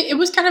mean, it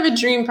was kind of a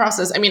dream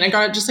process. I mean, I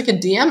got just a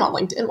DM on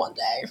LinkedIn one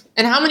day.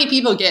 And how many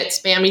people get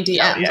spammy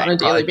DMs on a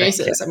daily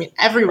basis? I mean,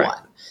 everyone. Right.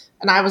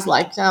 And I was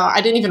like, no, I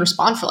didn't even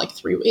respond for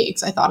 3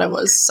 weeks. I thought it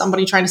was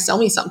somebody trying to sell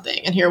me something.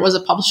 And here was a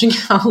publishing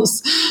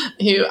house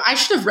who I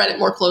should have read it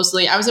more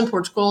closely. I was in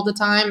Portugal at the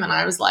time and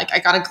I was I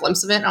got a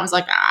glimpse of it and I was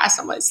like,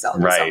 somebody's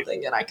selling me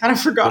something. And I kind of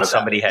forgot about it.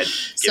 Somebody had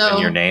given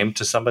your name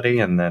to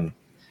somebody and then.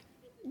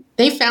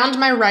 They found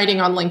my writing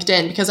on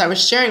LinkedIn because I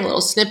was sharing little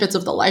snippets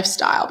of the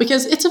lifestyle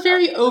because it's a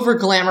very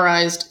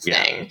over-glamorized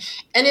thing.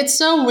 And it's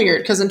so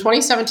weird because in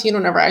 2017,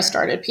 whenever I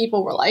started,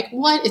 people were like,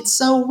 what? It's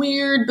so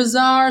weird,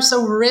 bizarre,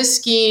 so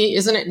risky.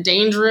 Isn't it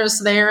dangerous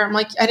there? I'm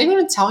like, I didn't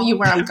even tell you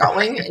where I'm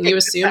going and you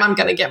assume I'm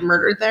going to get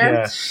murdered there.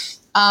 Yeah.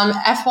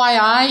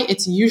 FYI,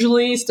 it's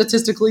usually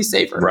statistically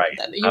safer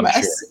than the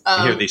US. Sure.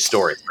 You hear these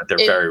stories, but they're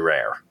very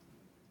rare.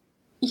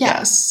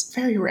 Yes,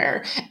 very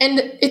rare. And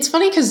it's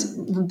funny because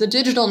the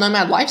digital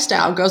nomad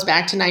lifestyle goes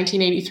back to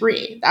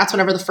 1983. That's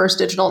whenever the first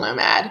digital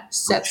nomad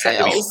set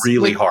sails. It was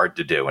really hard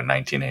to do in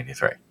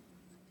 1983.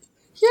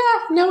 Yeah,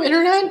 no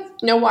internet,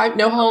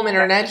 no home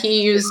internet.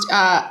 He used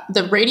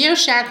the Radio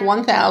Shack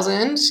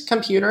 1000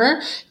 computer.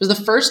 It was the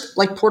first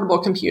portable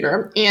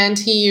computer, and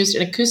he used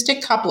an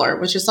acoustic coupler,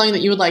 which is something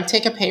that you would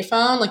take a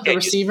payphone, the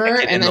receiver,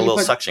 and then the little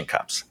suction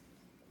cups.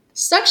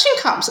 Suction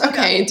cups.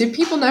 Okay. Do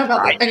people know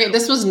about that? Okay.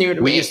 This was new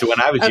to me. We used to,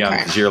 when I was young,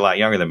 because you're a lot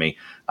younger than me,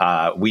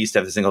 we used to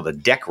have this thing called the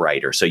deck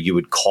writer. So you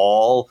would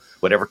call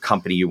whatever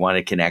company you want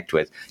to connect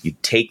with.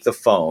 You'd take the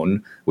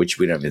phone, which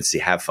we don't even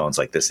have phones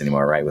like this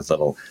anymore, right? With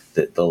the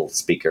little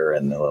speaker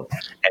and and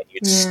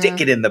you'd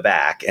stick it in the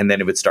back and then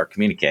it would start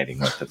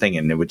communicating with the thing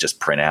and it would just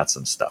print out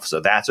some stuff.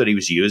 So that's what he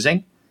was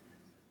using.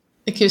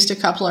 Acoustic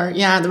coupler.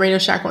 Yeah, the Radio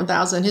Shack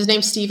 1000. His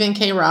name's Stephen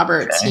K.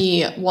 Roberts.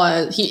 Okay.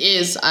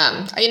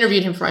 I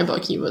interviewed him for my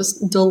book. He was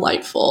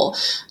delightful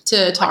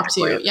to talk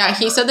to. Yeah,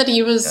 he said that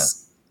he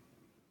was,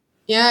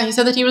 he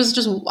said that he was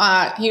just,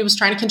 he was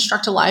trying to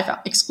construct a life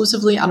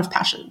exclusively out of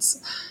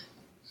passions.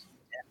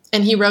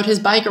 And he rode his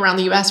bike around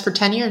the U.S. for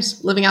 10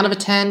 years, living out of a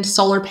tent,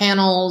 solar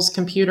panels,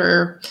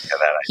 computer.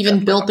 He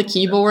even built the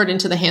keyboard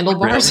into the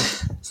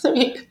handlebars.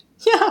 Really?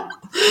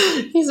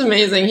 So he's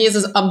amazing. He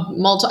has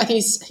I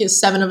think he has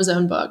 7 of his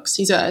own books.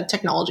 He's a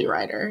technology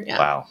writer. Yeah.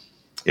 Wow.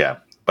 Yeah.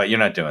 But you're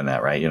not doing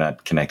that, right? You're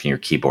not connecting your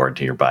keyboard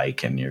to your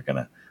bike and you're going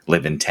to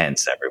live in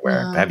tents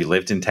everywhere. Have you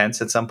lived in tents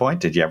at some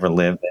point? Did you ever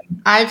live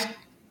in? I've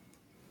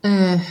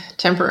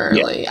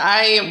temporarily.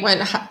 Yeah.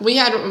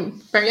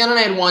 Marianne and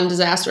I had one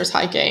disastrous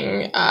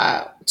hiking,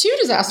 2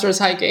 disastrous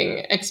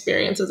hiking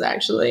experiences,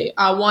 actually.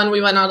 One,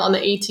 we went out on the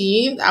AT,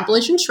 the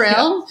Appalachian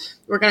Trail. Yeah.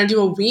 We're going to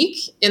do a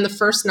week. In the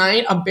first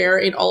night, a bear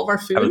ate all of our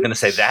food. I was going to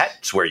say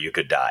that's where you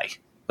could die.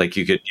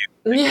 You could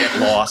get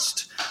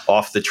lost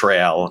off the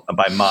trail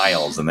by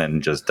miles and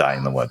then just die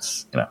in the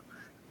woods,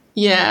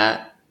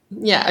 Yeah.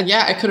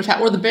 Yeah. I could have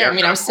had, or the bear. I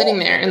mean, I was sitting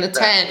there in the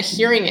tent,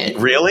 hearing it.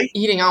 Really?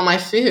 Eating all my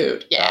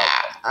food. Yeah.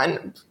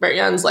 And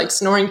Marianne's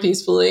snoring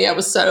peacefully. I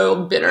was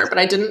so bitter, but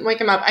I didn't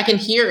wake him up. I can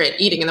hear it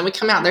eating. And then we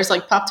come out, there's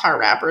Pop-Tart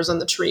wrappers on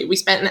the tree. We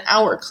spent an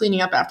hour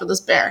cleaning up after this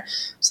bear.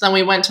 So then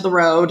we went to the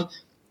road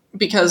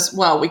because,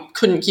 well, we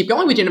couldn't keep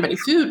going. We didn't have any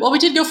food. Well, we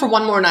did go for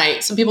one more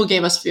night. Some people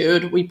gave us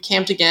food. We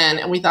camped again,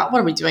 and we thought, what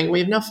are we doing? We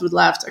have no food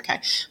left. Okay.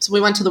 So we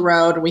went to the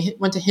road, and we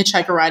went to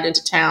hitchhike a ride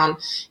into town.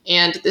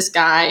 And this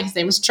guy, his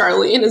name was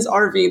Charlie, in his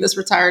RV, this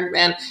retired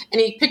man, and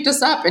he picked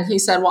us up, and he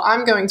said, well,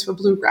 I'm going to a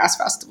bluegrass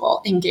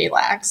festival in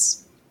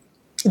Galax.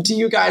 Do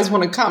you guys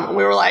want to come? And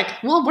we were like,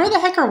 well, where the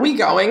heck are we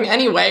going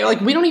anyway?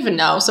 Like, we don't even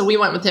know. So we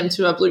went with him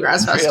to a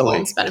bluegrass festival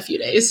and spent a few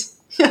days.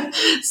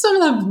 Some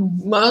of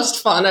the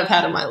most fun I've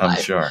had in my life.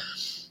 I'm sure.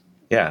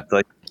 Yeah.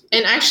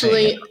 And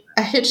actually,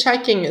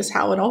 hitchhiking is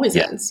how it always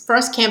ends. For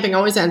us, camping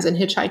always ends in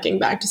hitchhiking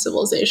back to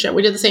civilization.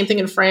 We did the same thing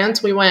in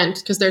France. We went,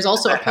 because there's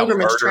also a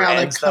pilgrimage trail.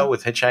 Ends, though,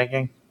 with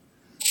hitchhiking?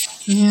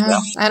 Yeah,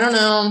 I don't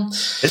know.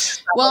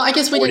 Well, I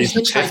guess we didn't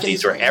hitchhike.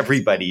 50s where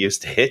everybody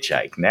used to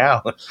hitchhike.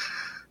 Now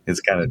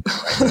it's kind of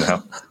different, you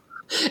know?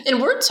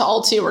 And we're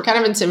tall too. We're kind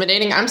of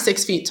intimidating. I'm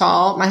 6 feet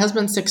tall. My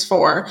husband's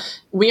 6'4".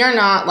 We are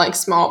not like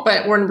small,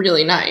 but we're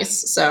really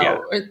nice.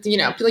 So, you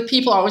know, like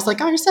people are always like,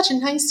 oh, you're such a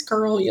nice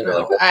girl. You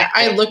know,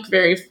 I look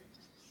very,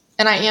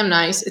 and I am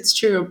nice. It's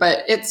true. But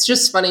it's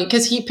just funny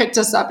because he picked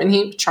us up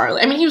and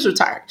Charlie, I mean, he was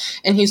retired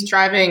and he's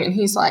driving and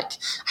he's like,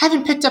 I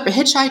haven't picked up a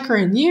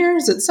hitchhiker in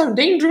years. It's so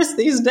dangerous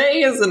these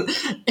days. And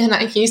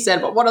he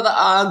said, but what are the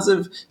odds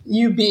of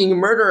you being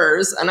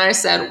murderers? And I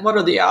said, what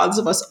are the odds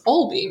of us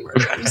all being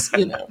murderers?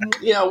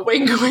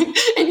 Wink, wink.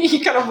 And he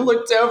kind of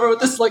looked over with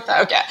this look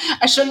that, okay,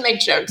 I shouldn't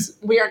make jokes.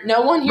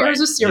 No one here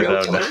is a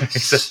serial killer.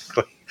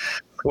 Exactly.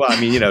 Well, I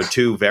mean,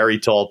 two very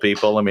tall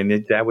people. I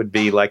mean, that would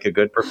be like a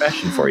good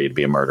profession for you to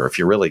be a murderer. If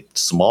you're really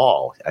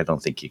small, I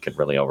don't think you could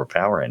really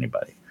overpower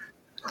anybody.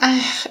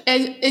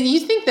 And you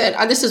think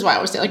that this is why I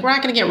always say, like, we're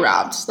not going to get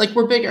robbed. Like,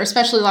 we're bigger,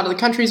 especially a lot of the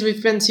countries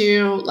we've been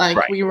to.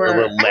 Like, we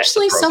were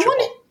actually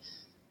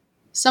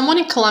someone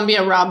in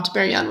Colombia robbed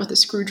Berian with a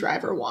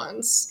screwdriver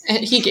once,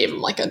 and he gave him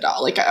like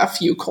a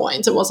few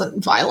coins. It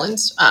wasn't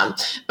violent,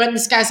 but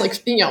this guy's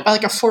like, by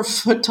like a 4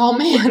 foot tall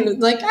man.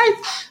 Like,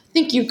 I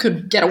think you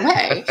could get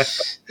away.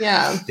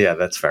 Yeah. Yeah,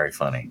 that's very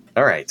funny.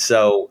 All right.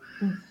 So,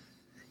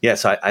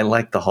 so I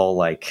like the whole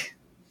like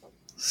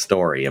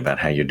story about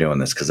how you're doing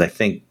this, because I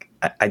think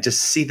I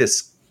just see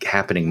this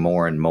happening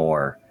more and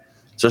more,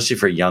 especially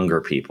for younger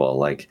people.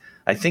 Like,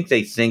 I think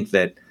they think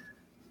that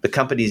the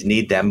companies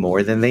need them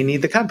more than they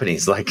need the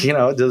companies. Like,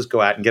 just go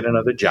out and get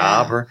another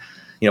job or,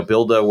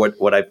 build a,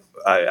 what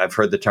I've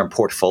heard the term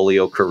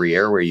portfolio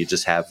career, where you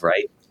just have,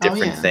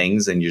 different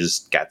things and you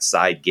just got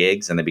side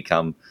gigs and they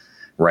become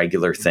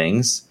regular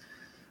things.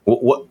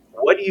 What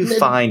do you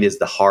find is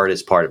the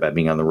hardest part about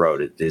being on the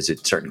road? Is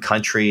it certain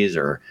countries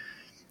or,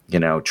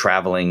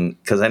 traveling?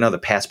 Because I know the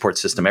passport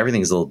system,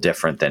 everything's a little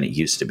different than it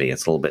used to be.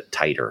 It's a little bit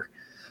tighter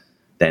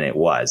than it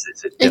was.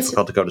 Is it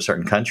difficult to go to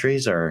certain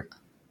countries or?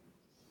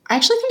 I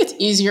actually think it's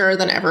easier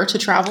than ever to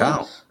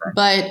travel,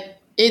 but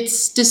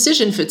it's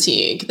decision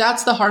fatigue.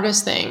 That's the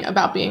hardest thing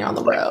about being on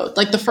the road.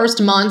 Like the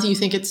first month, you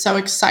think it's so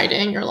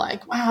exciting. You're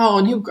like, wow,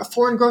 a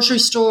foreign grocery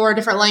store,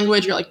 different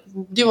language. You're like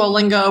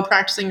Duolingo,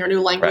 practicing your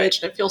new language,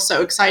 and it feels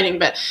so exciting.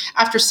 But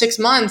after 6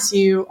 months,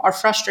 you are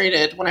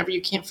frustrated whenever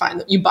you can't find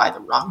that you buy the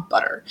wrong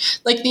butter.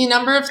 Like the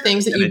number of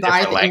things that you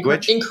buy.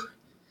 Language?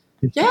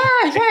 Yeah,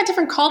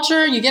 different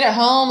culture. You get it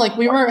home. Like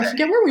I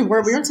forget where we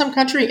were. We were in some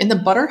country and the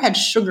butter had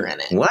sugar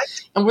in it. What?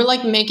 And we're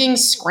like making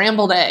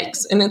scrambled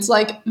eggs. And it's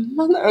like,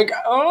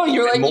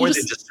 you're like, more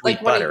than just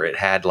sweet butter. It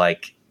had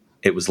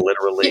it was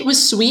literally. It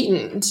was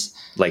sweetened.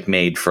 Like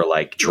made for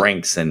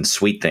drinks and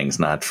sweet things,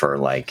 not for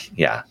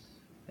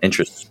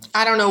interesting.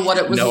 I don't know what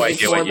it was made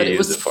for, but it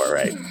was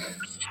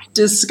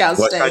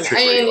disgusting.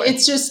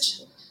 It's just.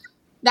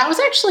 That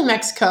was actually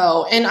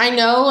Mexico. And I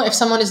know if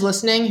someone is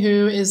listening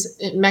who is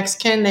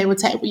Mexican, they would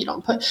say, well, you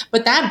don't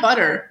but that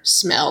butter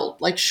smelled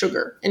like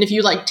sugar. And if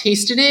you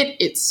tasted it,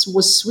 it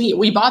was sweet.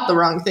 We bought the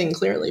wrong thing,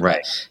 clearly.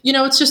 Right.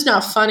 But, it's just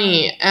not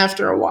funny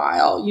after a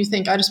while. You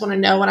think, I just want to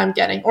know what I'm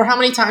getting. Or how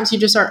many times you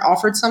just are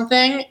offered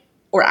something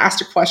or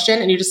asked a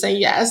question and you just say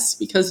yes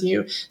because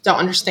you don't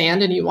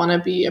understand and you want to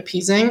be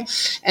appeasing,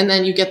 and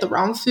then you get the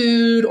wrong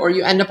food or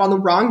you end up on the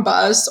wrong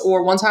bus.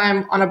 Or one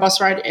time on a bus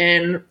ride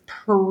in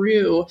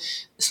Peru,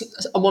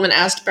 a woman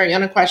asked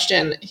Berian a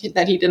question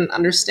that he didn't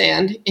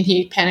understand and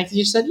he panicked.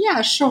 He said,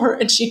 yeah, sure.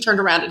 And she turned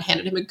around and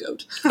handed him a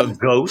goat. A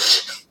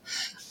goat?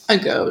 A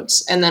goat,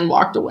 and then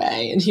walked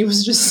away. And he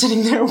was just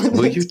sitting there with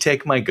Will you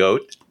take my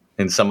goat?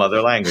 In some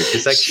other language.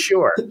 He's like,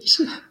 sure.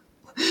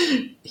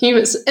 He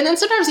was, and then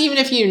sometimes even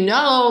if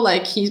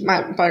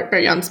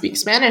Berian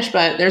speaks Spanish,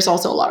 but there's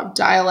also a lot of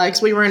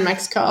dialects. We were in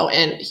Mexico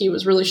and he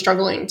was really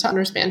struggling to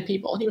understand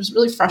people. He was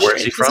really frustrated. Where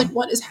is he from? He's like,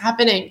 what is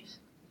happening?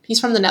 He's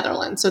from the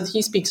Netherlands, so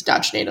he speaks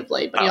Dutch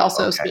natively, but he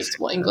also speaks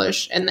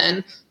English and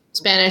then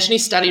Spanish, and he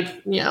studied,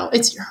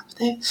 it's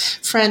Europe,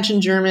 French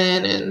and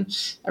German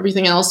and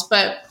everything else.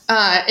 But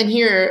and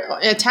here,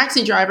 a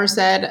taxi driver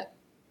said,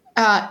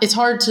 it's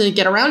hard to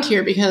get around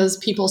here because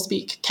people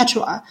speak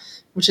Quechua,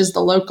 which is the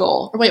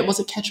local, or wait, was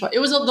it Quechua? It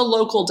was the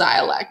local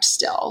dialect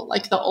still,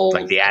 like the old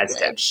like the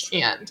Aztecs.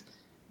 And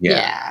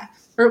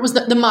Or it was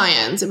the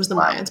Mayans. It was the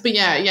Mayans. But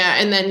yeah.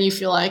 And then you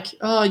feel like,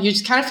 you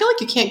just kind of feel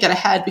like you can't get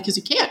ahead because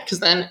you can't. Because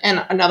then in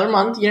another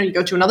month, you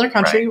go to another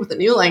country with a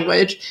new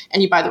language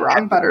and you buy the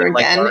wrong butter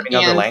again. Learning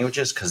other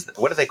languages, because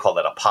what do they call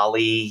that? A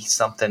poly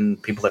something?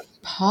 People that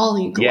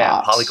polyglot.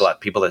 Yeah,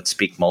 polyglot. People that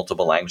speak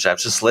multiple languages. I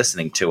was just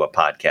listening to a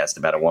podcast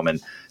about a woman.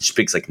 She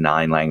speaks like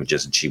 9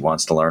 languages and she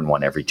wants to learn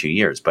one every 2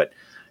 years. But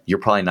you're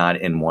probably not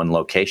in one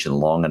location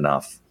long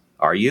enough,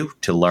 are you,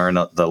 to learn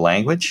the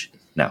language?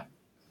 No.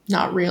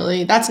 Not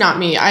really. That's not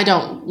me. I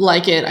don't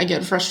like it. I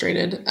get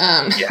frustrated.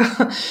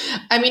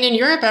 I mean, in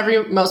Europe,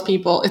 most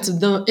people, it's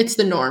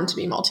the norm to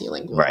be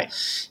multilingual. Right.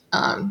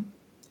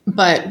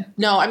 But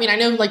no, I mean, I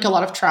know like a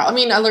lot of travel. I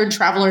mean, I learned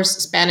traveler's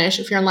Spanish.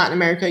 If you're in Latin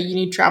America, you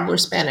need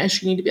traveler's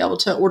Spanish. You need to be able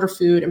to order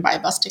food and buy a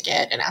bus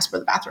ticket and ask where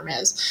the bathroom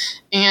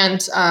is.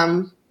 And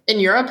in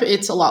Europe,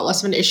 it's a lot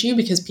less of an issue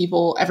because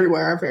people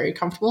everywhere are very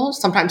comfortable.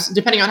 Sometimes,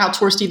 depending on how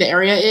touristy the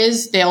area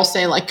is, they'll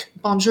say like,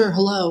 bonjour,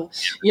 hello,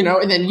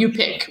 and then you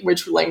pick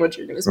which language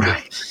you're going to speak.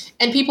 Right.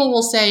 And people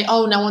will say,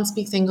 oh, no one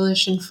speaks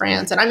English in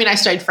France. And I mean, I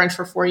studied French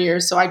for 4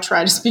 years, so I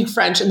try to speak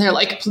French. And they're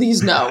like,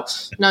 please, no,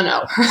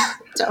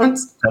 don't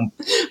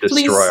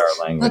destroy our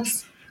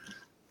language.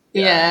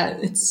 Yeah,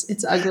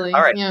 it's ugly.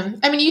 All right. Yeah.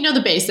 I mean,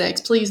 the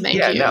basics. Please, thank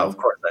you. Yeah, no, of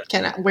course.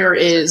 Where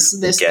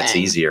is this thing? It gets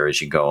easier as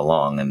you go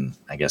along, and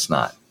I guess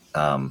not.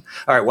 All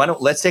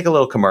right, let's take a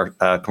little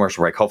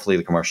commercial break. Hopefully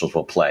the commercials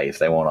will play. If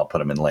they won't, I'll put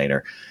them in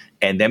later.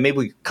 And then maybe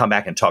we come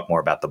back and talk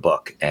more about the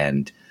book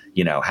and,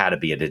 how to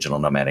be a digital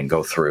nomad and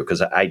go through. Because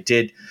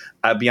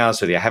I'll be honest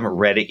with you, I haven't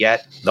read it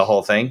yet, the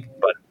whole thing.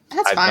 But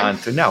That's I've fine. gone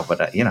through,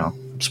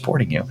 I'm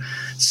supporting you.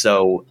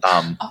 So,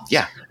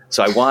 yeah.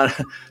 So I want,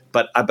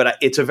 but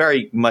it's a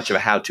very much of a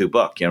how-to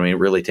book. It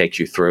really takes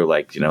you through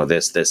like,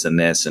 this, and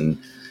this, and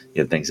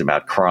things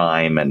about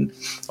crime and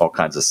all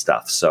kinds of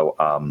stuff. So,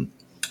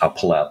 I'll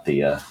pull out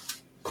the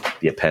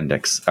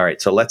appendix. All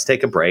right, so let's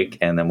take a break,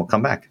 and then we'll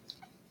come back.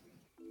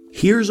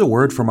 Here's a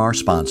word from our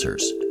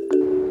sponsors.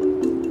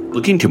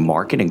 Looking to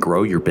market and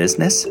grow your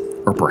business?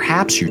 Or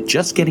perhaps you're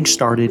just getting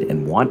started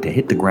and want to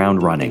hit the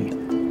ground running?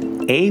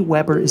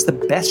 AWeber is the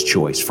best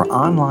choice for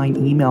online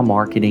email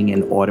marketing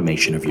and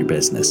automation of your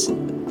business.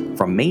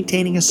 From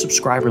maintaining a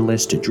subscriber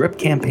list to drip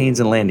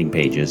campaigns and landing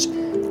pages,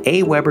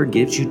 AWeber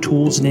gives you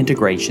tools and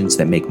integrations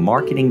that make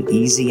marketing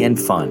easy and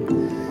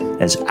fun.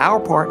 As our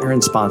partner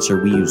and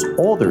sponsor, we use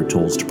all their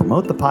tools to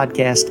promote the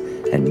podcast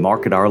and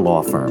market our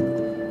law firm.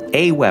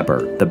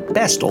 AWeber, the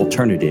best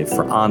alternative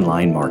for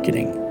online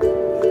marketing.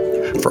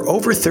 For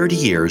over 30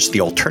 years,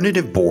 the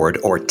Alternative Board,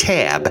 or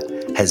TAB,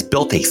 has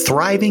built a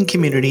thriving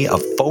community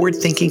of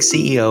forward-thinking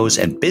CEOs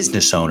and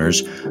business owners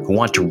who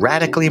want to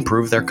radically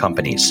improve their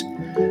companies.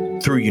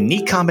 Through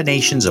unique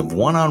combinations of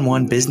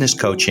one-on-one business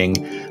coaching,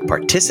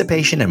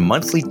 participation in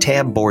monthly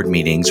TAB board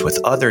meetings with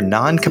other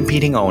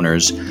non-competing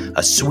owners,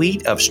 a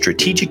suite of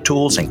strategic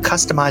tools, and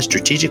customized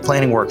strategic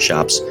planning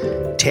workshops,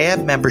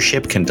 TAB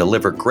membership can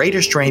deliver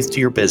greater strength to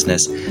your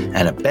business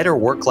and a better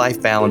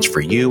work-life balance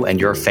for you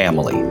and your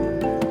family.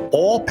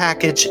 All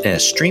packaged in a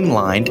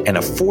streamlined and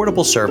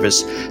affordable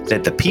service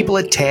that the people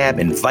at TAB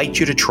invite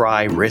you to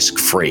try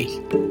risk-free.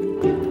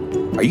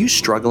 Are you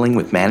struggling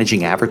with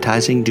managing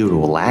advertising due to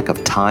a lack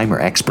of time or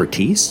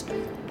expertise?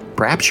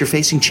 Perhaps you're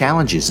facing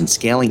challenges in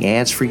scaling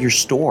ads for your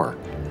store.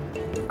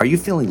 Are you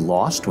feeling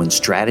lost when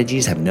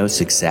strategies have no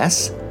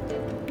success?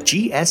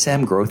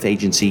 GSM Growth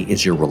Agency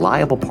is your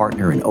reliable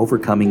partner in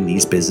overcoming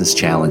these business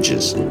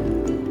challenges.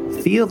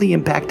 Feel the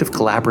impact of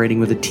collaborating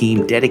with a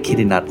team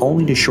dedicated not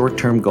only to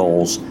short-term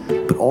goals,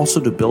 but also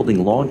to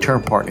building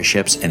long-term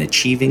partnerships and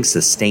achieving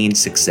sustained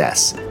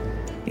success.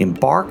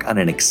 Embark on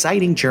an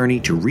exciting journey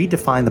to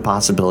redefine the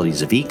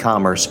possibilities of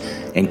e-commerce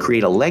and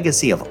create a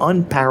legacy of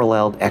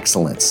unparalleled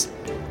excellence.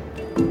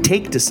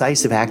 Take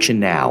decisive action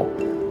now.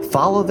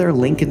 Follow their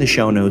link in the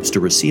show notes to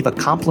receive a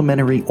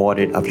complimentary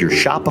audit of your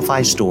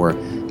Shopify store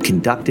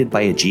conducted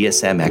by a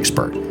GSM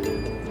expert.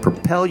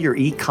 Propel your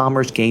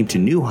e-commerce game to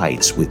new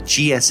heights with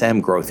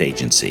GSM Growth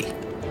Agency.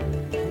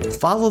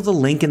 Follow the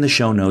link in the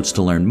show notes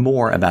to learn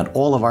more about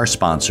all of our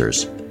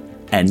sponsors.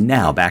 And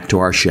now back to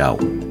our show.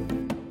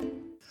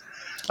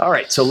 All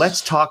right, so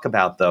let's talk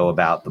about the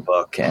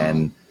book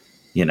and,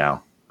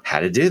 how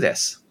to do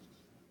this.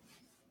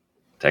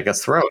 Take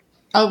us through it.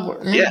 Oh,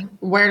 yeah.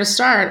 Where to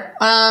start?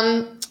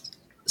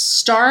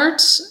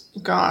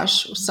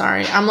 Gosh,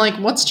 sorry. I'm like,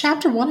 what's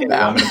chapter 1 about?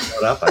 You want me to pull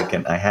it up?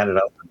 I had it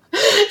open.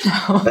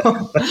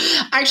 No.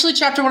 Actually,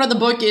 chapter 1 of the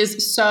book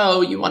is,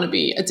 so you want to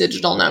be a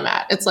digital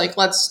nomad. It's like,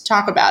 let's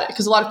talk about it.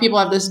 Because a lot of people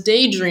have this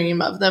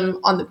daydream of them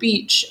on the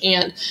beach.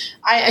 And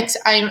I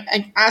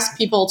ask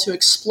people to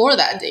explore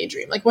that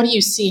daydream. Like, what do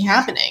you see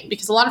happening?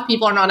 Because a lot of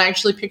people are not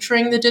actually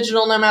picturing the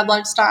digital nomad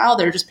lifestyle.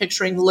 They're just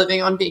picturing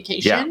living on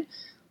vacation. Yeah.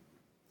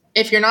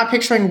 If you're not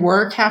picturing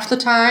work half the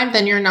time,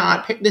 then we're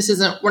not having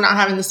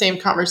the same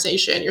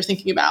conversation. You're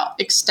thinking about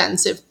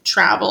extensive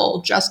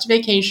travel, just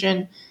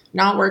vacation,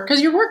 not work,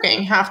 because you're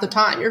working half the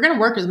time. You're going to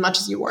work as much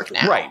as you work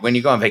now. Right. When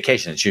you go on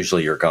vacation, it's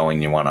usually you're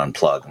going, you want to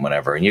unplug and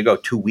whatever. And you go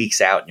 2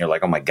 weeks out and you're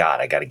like, oh my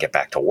God, I got to get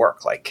back to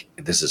work. Like,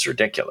 this is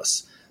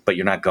ridiculous. but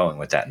you're not going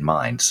with that in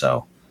mind.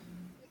 So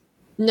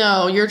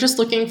No, you're just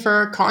looking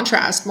for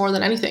contrast more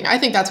than anything. I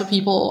think that's what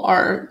people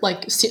are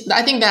like.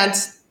 I think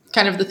that's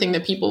kind of the thing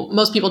that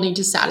most people need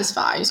to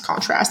satisfy is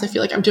contrast. I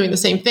feel like I'm doing the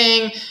same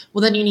thing.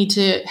 Well, then you need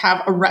to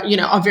have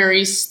a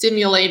very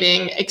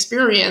stimulating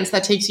experience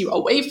that takes you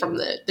away from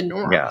the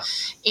norm. yeah,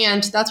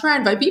 And that's where I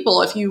invite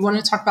people. If you want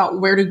to talk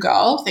about where to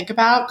go, think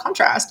about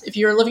contrast. If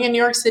you're living in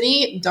New York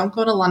City, don't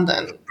go to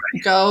London.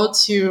 Go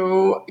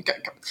to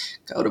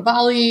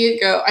Bali.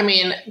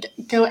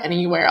 Go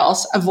anywhere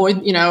else.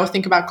 Avoid,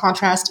 think about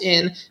contrast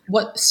in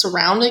what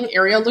surrounding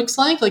area looks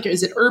like. Like,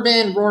 is it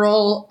urban,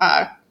 rural,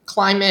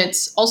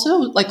 climates, also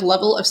like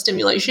level of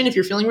stimulation. If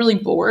you're feeling really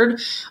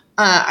bored,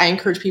 I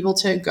encourage people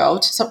to go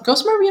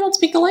somewhere where you don't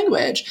speak the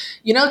language.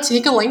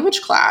 Take a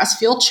language class,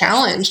 feel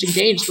challenged,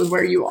 engaged with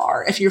where you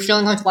are. If you're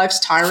feeling like life's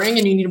tiring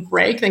and you need a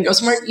break, then go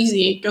somewhere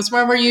easy. Go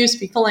somewhere where you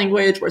speak the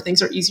language, where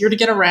things are easier to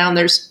get around.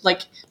 There's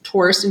like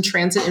tourist and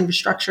transit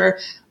infrastructure.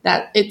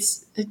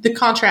 The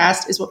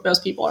contrast is what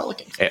most people are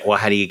looking for. Well,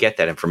 how do you get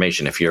that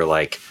information? If you're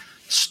like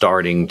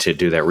starting to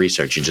do that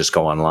research, you just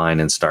go online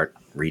and start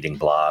reading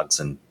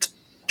blogs and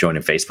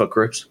joining Facebook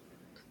groups?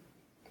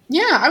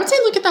 Yeah, I would say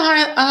look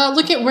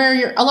at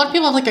where a lot of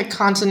people have like a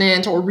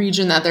continent or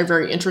region that they're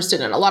very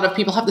interested in. A lot of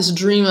people have this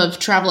dream of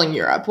traveling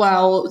Europe.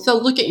 Well, so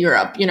look at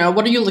Europe.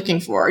 What are you looking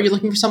for? Are you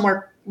looking for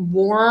somewhere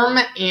warm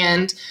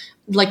and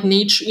like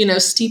nature,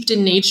 steeped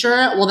in nature?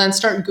 Well, then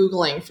start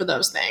Googling for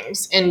those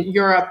things in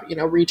Europe,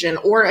 region.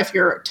 Or if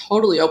you're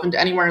totally open to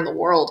anywhere in the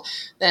world,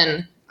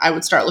 then I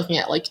would start looking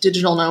at like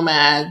digital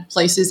nomad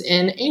places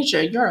in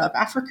Asia, Europe,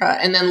 Africa,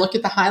 and then look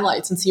at the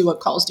highlights and see what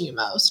calls to you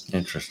most.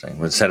 Interesting.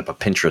 We'll set up a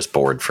Pinterest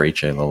board for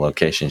each of the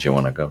locations you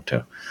want to go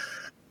to.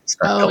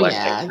 Start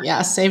collecting.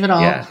 Yeah, save it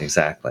all. Yeah,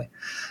 exactly.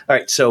 All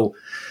right, so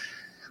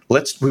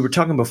we were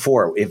talking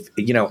before,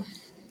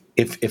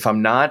 if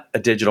I'm not a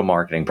digital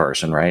marketing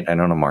person, right? I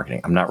don't know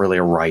marketing. I'm not really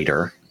a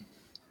writer.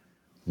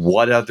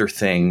 What other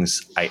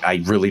things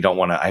I really don't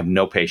want to, I have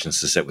no patience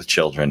to sit with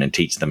children and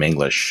teach them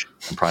English.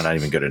 I'm probably not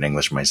even good at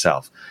English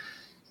myself.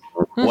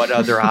 What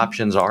other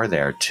options are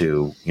there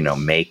to,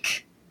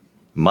 make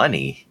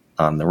money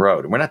on the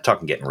road? We're not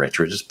talking getting rich.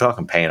 We're just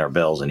talking paying our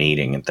bills and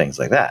eating and things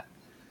like that.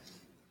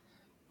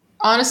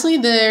 Honestly,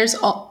 there's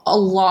a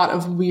lot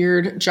of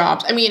weird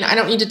jobs. I mean, I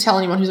don't need to tell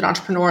anyone who's an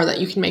entrepreneur that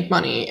you can make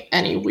money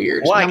any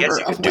weird number of ways. Well, I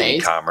guess you could do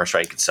e-commerce,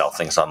 right? You could sell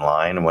things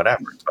online and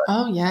whatever.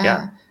 But,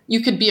 yeah. You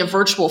could be a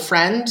virtual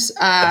friend.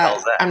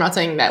 I'm not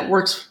saying that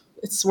works.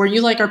 It's where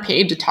you are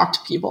paid to talk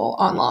to people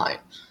online.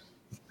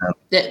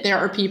 There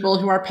are people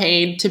who are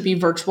paid to be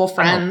virtual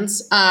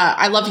friends.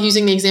 I love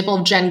using the example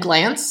of Jen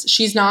Glantz.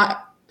 She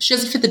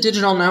doesn't fit the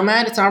digital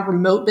nomad. It's not a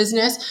remote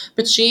business,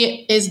 but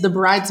she is the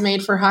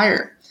bridesmaid for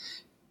hire.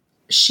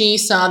 She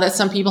saw that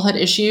some people had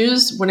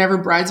issues whenever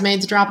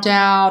bridesmaids dropped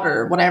out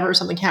or whatever,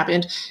 something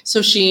happened.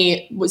 So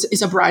she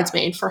is a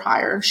bridesmaid for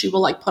hire. She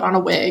will put on a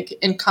wig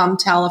and come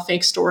tell a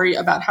fake story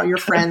about how your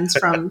friends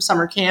from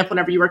summer camp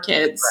whenever you were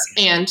kids.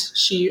 Right. And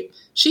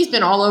she's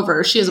been all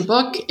over. She has a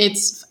book.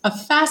 It's a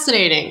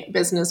fascinating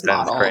business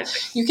model.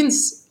 That's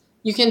crazy.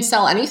 You can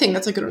sell anything.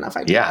 That's a good enough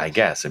idea. Yeah, I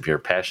guess if you're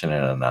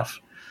passionate enough.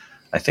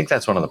 I think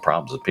that's one of the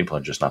problems that people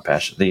are just not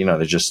passionate.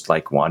 They're just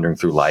wandering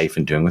through life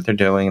and doing what they're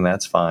doing, and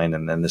that's fine.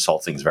 And then this whole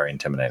thing's very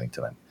intimidating to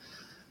them.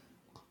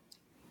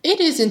 It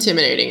is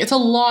intimidating. It's a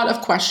lot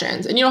of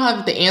questions, and you don't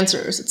have the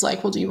answers. It's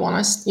like, well, do you want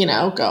us, go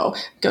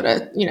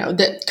to,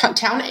 the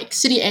town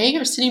city A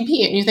or city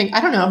B? And you think, I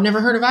don't know. I've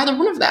never heard of either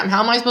one of them.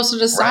 How am I supposed to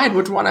decide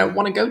which one I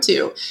want to go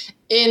to?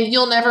 And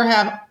you'll never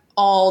have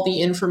all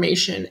the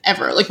information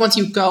ever. Once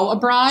you go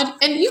abroad,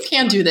 and you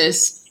can do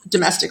this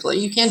domestically,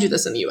 you can do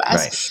this in the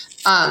U.S.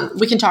 Right.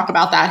 We can talk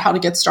about that, how to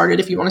get started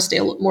if you want to stay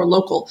a little more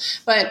local.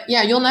 But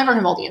yeah, you'll never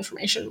have all the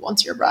information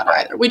once you're abroad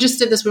either. We just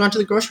did this. We went to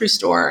the grocery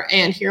store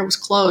and here it was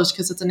closed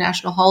because it's a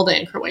national holiday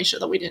in Croatia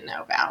that we didn't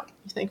know about.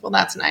 You think, well,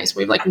 that's nice.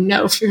 We have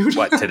no food.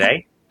 What,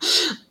 today?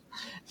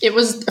 It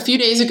was a few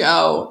days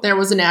ago. There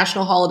was a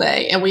national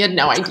holiday and we had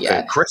no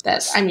idea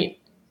Christmas.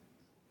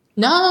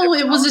 No,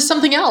 it was just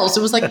something else.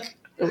 It was it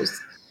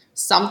was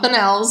something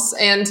else,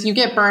 and you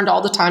get burned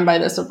all the time by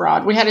this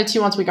abroad. We had it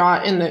too once. We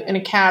got in a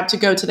cab to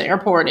go to the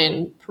airport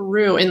in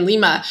Peru, in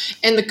Lima,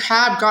 and the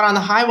cab got on the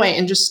highway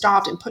and just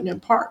stopped and put in a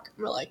park.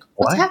 And we're like,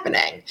 what's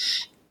happening?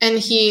 And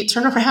he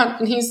turned around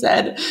and he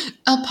said,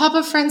 El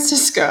Papa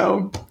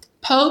Francisco,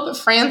 Pope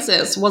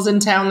Francis was in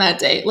town that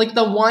day.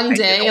 The one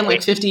day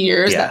in 50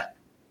 years that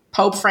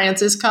Pope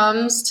Francis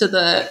comes to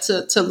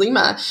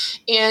Lima,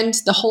 and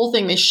the whole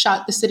thing, they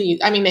shut the city.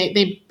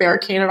 They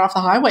barricaded off the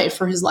highway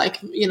for his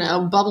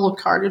bubble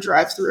car to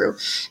drive through.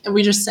 And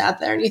we just sat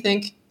there and you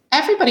think,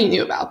 everybody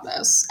knew about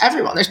this.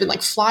 Everyone. There's been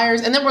flyers.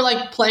 And then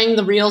we're playing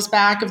the reels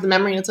back of the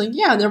memory. And it's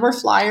there were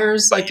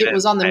flyers. It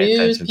was on the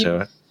news.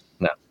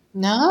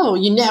 No,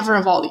 you never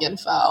have all the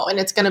info. And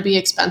it's going to be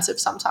expensive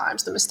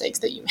sometimes, the mistakes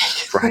that you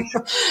make. Right.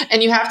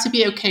 And you have to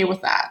be okay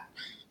with that.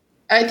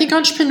 I think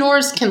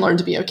entrepreneurs can learn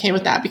to be okay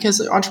with that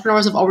because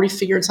entrepreneurs have already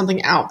figured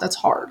something out that's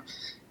hard.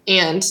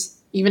 And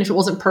even if it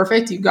wasn't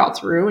perfect, you got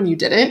through and you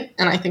did it.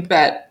 And I think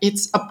that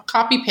it's a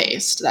copy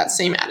paste, that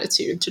same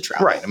attitude to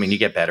travel. Right. I mean, you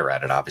get better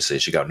at it, obviously,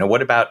 as you go. Now,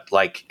 what about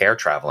like air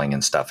traveling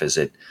and stuff? Is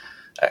it,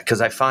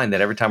 because I find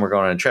that every time we're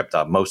going on a trip,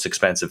 the most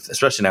expensive,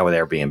 especially now with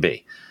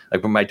Airbnb,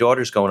 like when my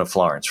daughter's going to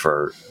Florence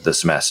for the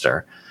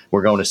semester,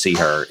 we're going to see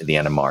her at the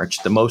end of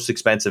March. The most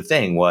expensive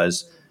thing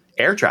was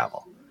air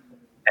travel.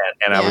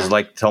 And I was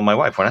like, telling my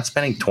wife, we're not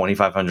spending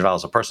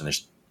 $2,500 a person.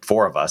 There's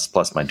 4 of us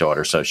plus my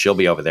daughter. So she'll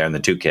be over there and the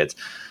 2 kids.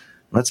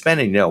 Let's spend,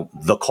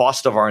 the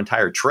cost of our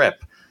entire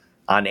trip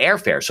on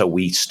airfare. So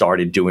we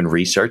started doing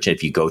research.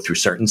 If you go through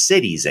certain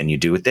cities and you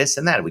do it this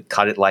and that, we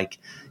cut it like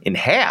in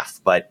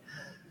half. But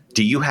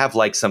do you have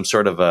like some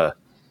sort of a,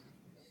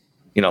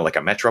 like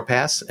a Metro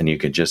Pass and you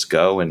could just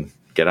go and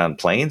get on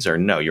planes, or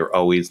no, you're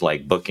always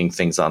like booking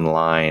things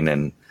online,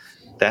 and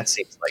that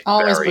seems like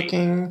always very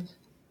booking.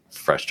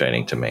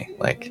 Frustrating to me.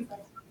 Like,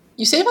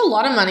 you save a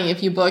lot of money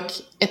if you book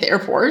at the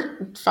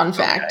airport. Fun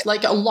fact,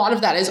 like a lot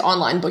of that is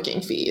online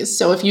booking fees.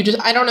 So if you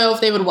I don't know if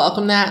they would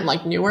welcome that in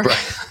like Newark,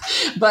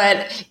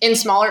 but in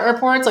smaller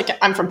airports, like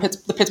I'm from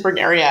the Pittsburgh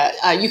area,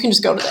 you can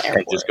just go to the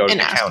airport. Just go to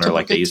the counter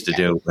like they used to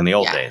do in the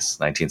old days,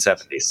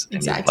 1970s. And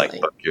exactly. you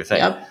like book your thing.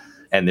 Yep.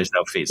 And there's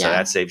no fee. So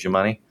that saves you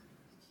money?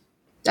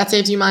 That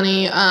saves you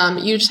money.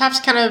 You just have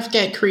to kind of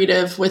get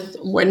creative with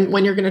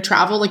when you're going to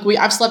travel. Like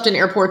I've slept in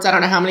airports, I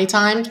don't know how many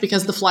times,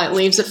 because the flight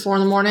leaves at 4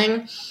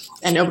 a.m.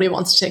 and nobody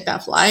wants to take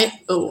that flight.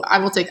 Oh, I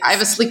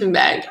have a sleeping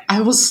bag.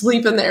 I will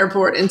sleep in the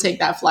airport and take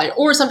that flight.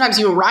 Or sometimes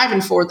you arrive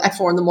at 4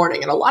 a.m.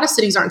 and a lot of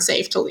cities aren't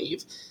safe to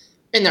leave,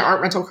 and there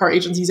aren't rental car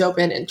agencies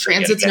open, and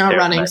transit's not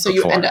running. So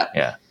you end up,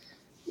 so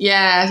you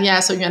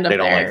end up they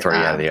don't there. like throw you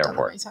out of the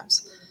airport.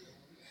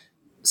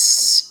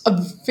 A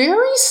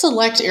very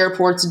select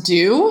airports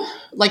do,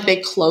 like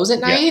they close at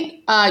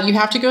night. You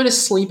have to go to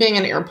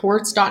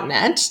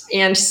sleepinginairports.net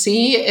and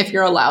see if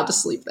you're allowed to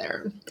sleep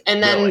there,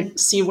 and then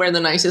see where the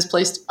nicest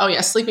place.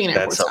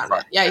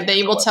 Sleepinginairports.net. Yeah,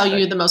 they will tell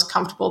you the most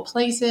comfortable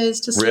places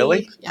to sleep.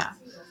 Really?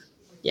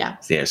 Yeah.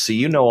 So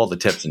you know all the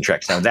tips and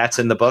tricks. Now that's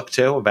in the book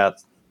too about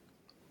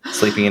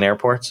sleeping in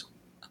airports.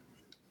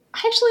 I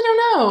actually don't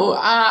know.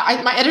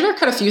 My editor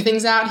cut a few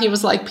things out. He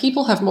was like,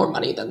 people have more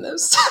money than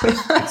this.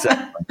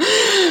 Exactly.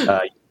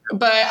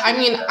 But I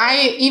mean,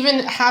 even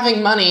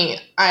having money,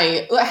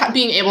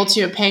 being able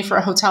to pay for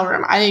a hotel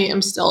room,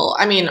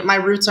 my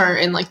roots are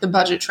in like the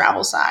budget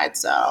travel side.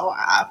 So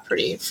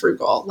pretty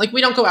frugal. Like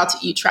we don't go out to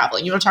eat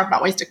traveling. You want to talk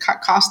about ways to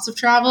cut costs of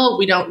travel?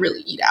 We don't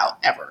really eat out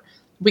ever.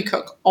 We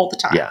cook all the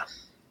time. Yeah.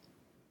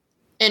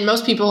 And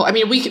most people,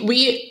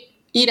 we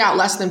eat out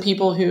less than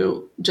people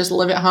who just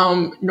live at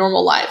home,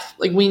 normal life.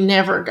 Like we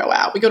never go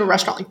out. We go to a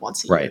restaurant like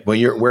once a year. Right. Well,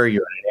 where are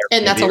you at?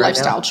 And that's a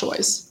lifestyle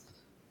choice.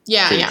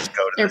 Yeah, so you just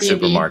go to the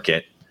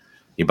supermarket,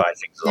 you buy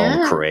things all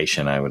in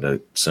Croatian, I would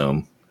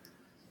assume,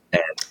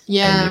 and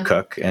you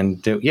cook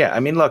and do. Yeah, I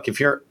mean, look, you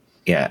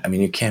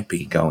can't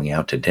be going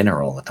out to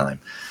dinner all the time.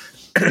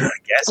 I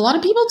guess a lot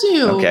of people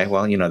do. Okay,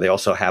 well, they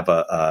also have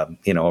a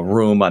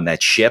room on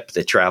that ship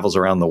that travels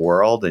around the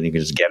world, and you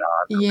can just get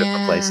on from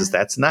different places.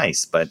 That's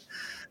nice, but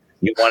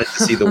you wanted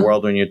to see the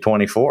world when you're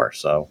 24,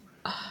 so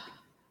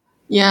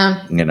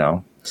yeah,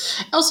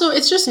 Also,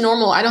 it's just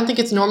normal. I don't think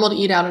it's normal to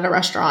eat out at a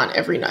restaurant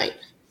every night.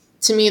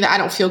 To me, that I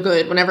don't feel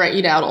good whenever I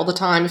eat out all the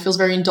time. It feels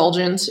very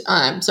indulgent.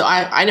 So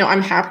I know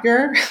I'm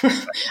happier.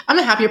 I'm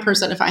a happier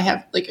person if I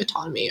have like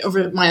autonomy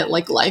over my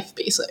like life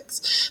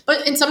basics.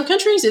 But in some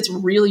countries, it's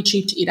really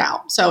cheap to eat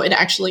out. So it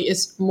actually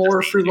is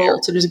more frugal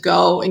to just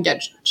go and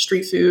get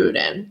street food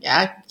and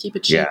keep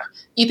it cheap. Yeah.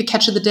 Eat the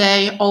catch of the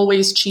day,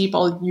 always cheap.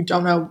 You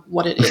don't know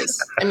what it is.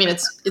 I mean,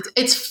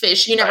 it's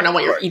fish. You never know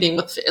what you're eating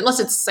with fish. Unless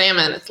it's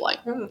salmon, it's like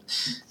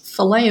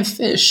fillet of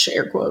fish,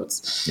 air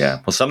quotes. Yeah.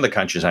 Well, some of the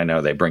countries I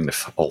know, they bring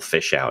the whole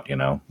fish out,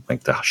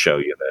 like to show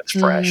you that it's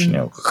fresh.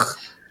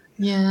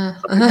 Yeah.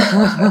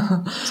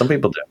 Some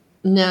people do.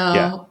 No.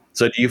 Yeah.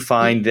 So do you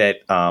find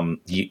that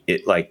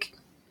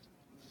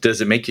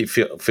does it make you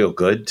feel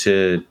good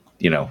to,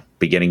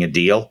 be getting a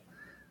deal?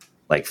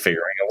 Like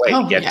figuring a way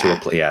to get to a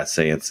place. Yeah.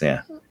 Say it's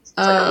like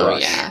a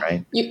rush,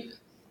 right? You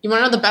want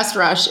to know the best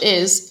rush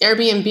is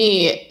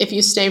Airbnb. If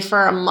you stay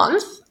for a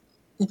month,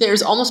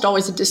 there's almost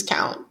always a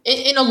discount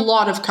in a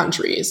lot of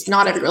countries,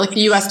 not everywhere. Like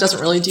the US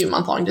doesn't really do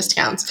month-long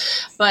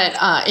discounts, but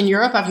in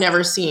Europe, I've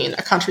never seen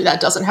a country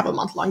that doesn't have a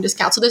month-long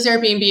discount. So this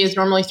Airbnb is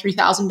normally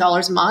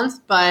 $3,000 a month,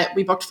 but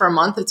we booked for a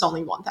month. It's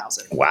only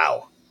 $1,000.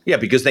 Wow. Yeah.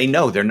 Because they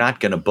know they're not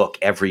going to book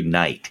every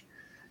night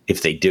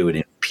if they do it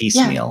in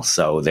piecemeal. Yeah.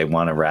 So they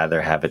want to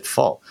rather have it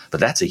full, but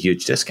that's a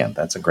huge discount.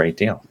 That's a great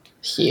deal.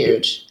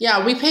 Huge.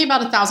 Yeah, we pay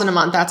about $1,000 a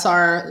month. That's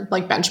our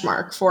like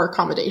benchmark for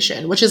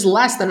accommodation, which is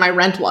less than my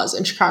rent was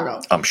in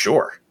Chicago. I'm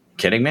sure.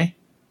 Kidding me?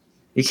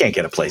 You can't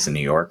get a place in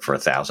New York for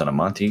 $1,000 a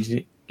month.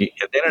 They don't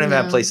even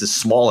have places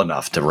small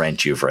enough to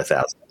rent you for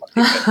 $1,000 a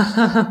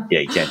month. Yeah,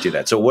 you can't do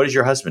that. So what does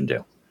your husband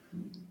do?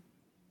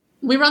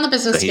 We run the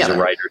business together.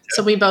 He's a writer too.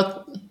 So we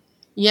both.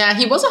 Yeah,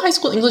 he was a high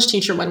school English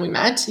teacher when we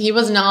met. He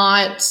was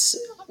not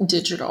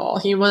digital.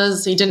 He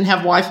didn't have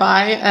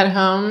Wi-Fi at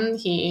home.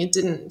 He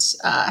didn't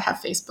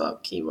have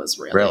Facebook. He was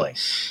really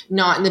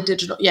not in the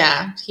digital.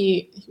 Yeah.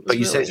 But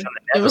you say it's from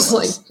the it was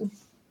like,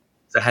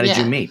 so how did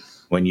you meet?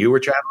 When you were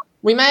traveling?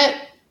 We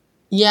met.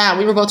 Yeah,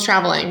 we were both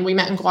traveling. We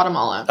met in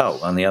Guatemala. Oh,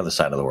 on the other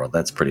side of the world.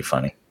 That's pretty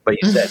funny.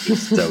 But you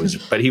said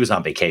but he was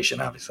on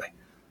vacation, obviously.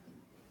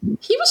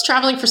 He was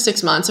traveling for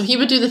 6 months. So he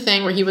would do the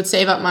thing where he would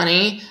save up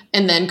money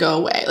and then go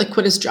away, like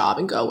quit his job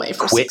and go away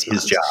for 6 months. Quit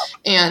his job.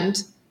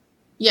 And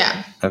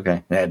yeah.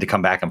 Okay. They had to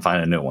come back and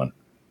find a new one.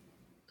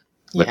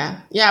 But,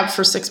 yeah,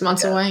 for 6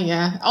 months away.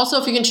 Yeah. Also,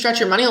 if you can stretch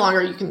your money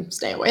longer, you can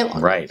stay away longer.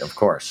 Right. Of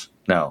course.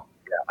 No.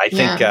 I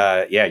think,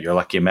 you're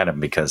lucky you met him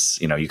because,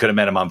 you could have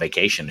met him on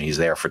vacation. And he's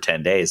there for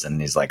 10 days and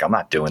he's like, I'm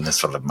not doing this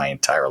for my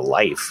entire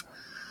life.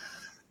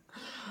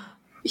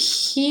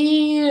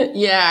 You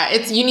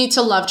need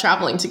to love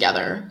traveling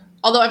together.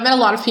 Although I've met a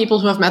lot of people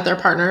who have met their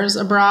partners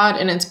abroad,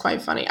 and it's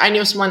quite funny. I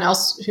knew someone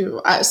else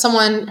who,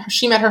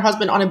 she met her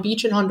husband on a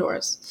beach in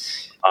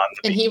Honduras.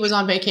 And he was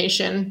on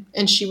vacation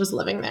and she was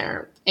living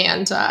there.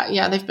 And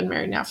they've been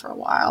married now for a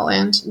while.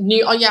 And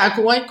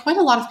quite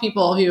a lot of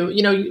people who,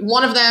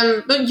 one of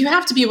them, but you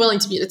have to be willing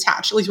to be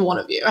attached. At least one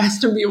of you has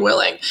to be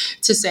willing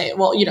to say,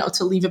 well,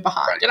 to leave it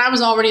behind. And I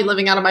was already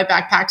living out of my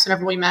backpacks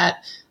whenever we met.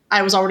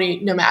 I was already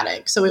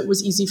nomadic. So it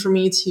was easy for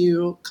me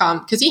to come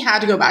because he had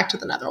to go back to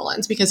the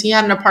Netherlands because he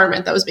had an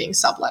apartment that was being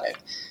subletted.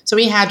 So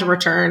he had to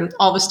return.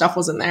 All the stuff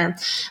was in there.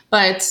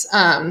 But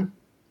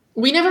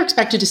we never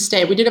expected to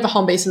stay. We did have a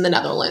home base in the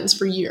Netherlands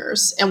for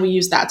years, and we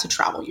used that to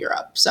travel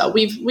Europe. So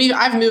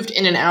I've moved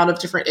in and out of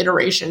different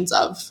iterations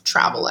of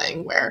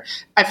traveling where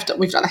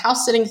we've done the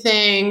house sitting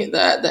thing,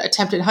 the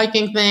attempted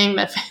hiking thing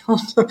that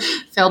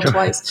failed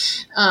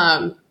twice.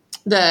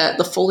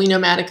 The fully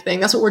nomadic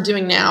thing. That's what we're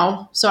doing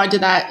now. So I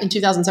did that in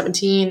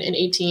 2017 and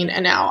 18,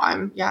 and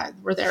now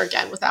we're there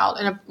again without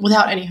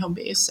any home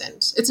base. And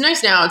it's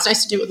nice now. It's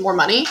nice to do it with more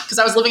money because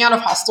I was living out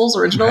of hostels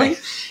originally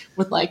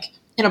with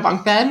in a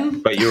bunk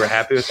bed. But you were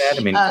happy with that?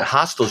 I mean,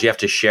 hostels, you have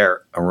to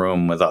share a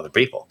room with other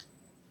people.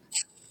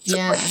 So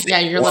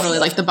you're literally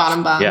like the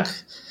bottom bunk. Yeah.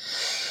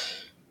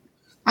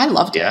 I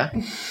loved it.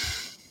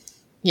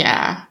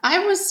 Yeah.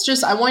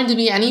 I wanted to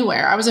be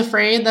anywhere. I was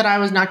afraid that I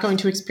was not going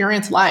to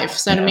experience life.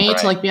 So to me,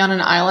 to be on an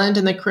island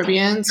in the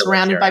Caribbean,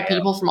 surrounded by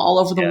people from all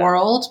over the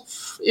world,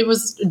 it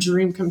was a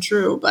dream come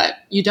true. But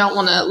you don't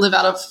want to live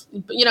out of,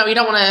 you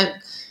don't want to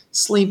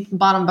sleep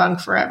bottom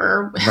bunk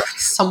forever with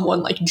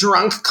someone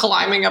drunk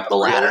climbing up the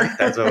ladder. Yeah,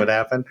 that's what would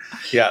happen.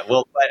 Yeah.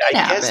 Well, but I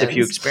guess if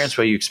you experience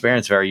what you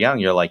experienced very young,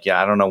 you're like,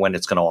 I don't know when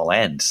it's going to all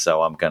end.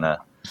 So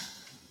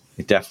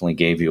it definitely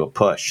gave you a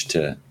push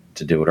to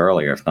do it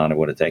earlier. If not, it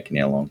would have taken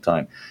you a long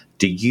time.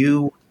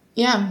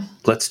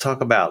 Let's talk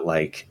about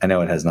I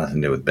know it has nothing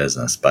to do with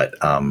business, but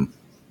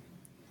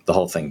the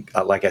whole thing,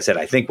 like I said,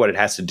 I think what it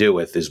has to do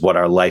with is what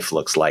our life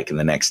looks like in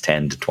the next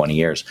 10 to 20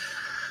 years.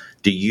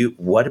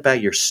 What about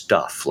your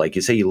stuff? Like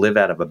you say, you live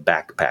out of a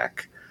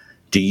backpack.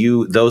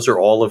 Those are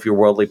all of your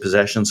worldly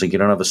possessions? Like you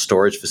don't have a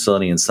storage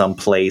facility in some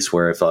place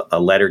where if a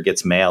letter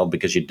gets mailed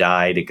because you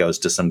died, it goes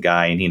to some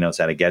guy and he knows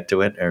how to get to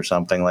it or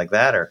something like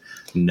that? Or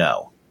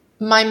no?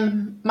 My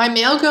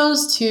mail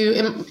goes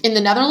to, in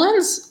the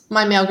Netherlands,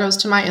 my mail goes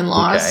to my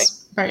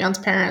in-laws, Barryon's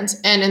parents.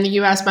 And in the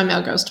U.S., my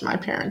mail goes to my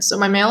parents. So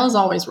my mail is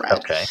always read.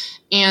 Okay.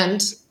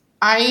 And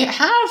I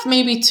have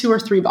maybe 2 or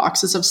 3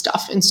 boxes of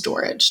stuff in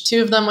storage.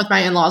 2 of them with my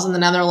in-laws in the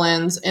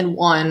Netherlands and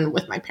 1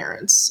 with my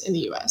parents in the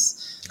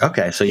U.S.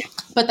 Okay.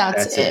 But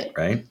that's it.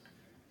 Right?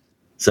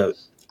 So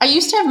I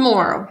used to have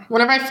more.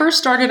 Whenever I first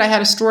started, I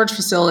had a storage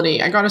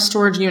facility. I got a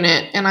storage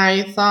unit and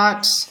I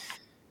thought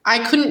I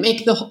couldn't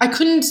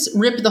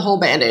rip the whole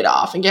Band-Aid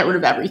off and get rid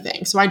of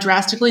everything. So I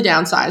drastically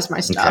downsized my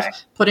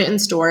stuff, put it in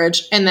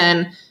storage. And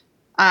then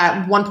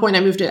at one point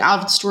I moved it out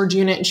of the storage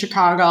unit in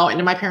Chicago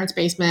into my parents'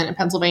 basement in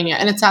Pennsylvania.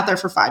 And it sat there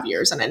for 5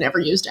 years and I never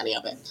used any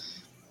of it.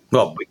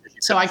 Well,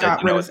 so I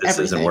got rid of everything. This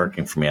isn't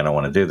working for me. I don't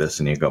want to do this.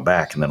 And you go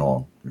back and then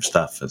all your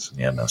stuff is,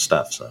 you have no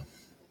stuff. So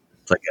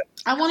it's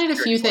I wanted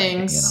a few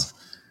things.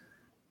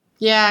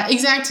 Yeah,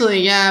 exactly.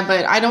 Yeah.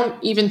 But I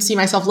don't even see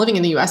myself living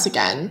in the US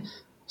again.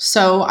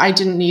 So I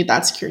didn't need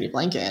that security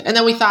blanket. And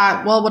then we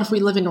thought, well, what if we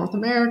live in North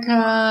America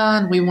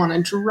and we want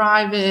to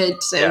drive it?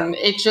 And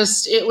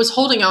it was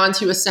holding on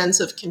to a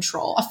sense of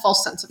control, a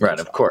false sense of control. Right,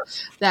 of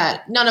course.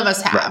 That none of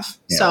us have. Right.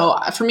 Yeah. So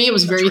for me, it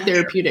was very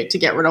therapeutic to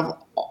get rid of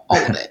all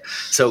of it.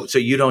 So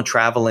you don't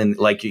travel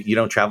you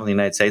don't travel in the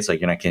United States?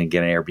 Like you're not going to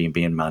get an Airbnb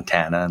in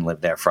Montana and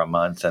live there for a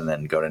month and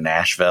then go to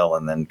Nashville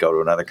and then go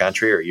to another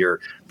country? Or you're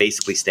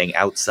basically staying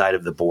outside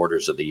of the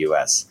borders of the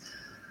U.S.?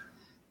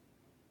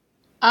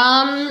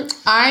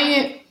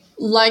 I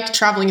like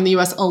traveling in the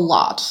U.S. a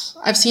lot.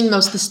 I've seen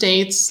most of the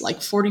states,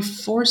 like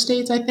 44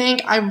 states, I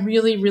think. I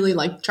really, really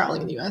like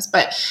traveling in the U.S.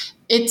 But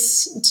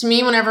it's, to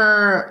me,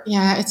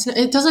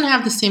 it doesn't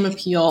have the same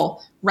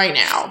appeal right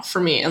now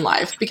for me in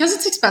life because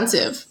it's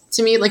expensive.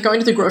 To me, like going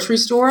to the grocery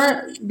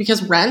store,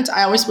 because rent,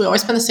 we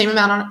always spend the same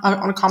amount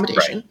on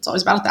accommodation. Right. It's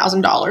always about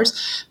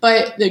 $1,000.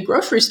 But the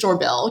grocery store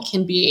bill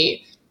can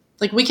be,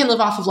 we can live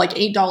off of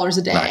 $8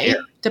 a day,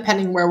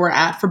 depending where we're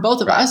at for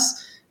both of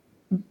us.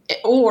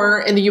 Or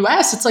in the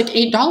US, it's like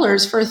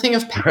 $8 for a thing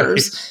of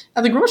peppers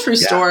at the grocery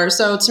store.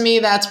 So to me,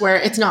 that's where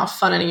it's not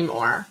fun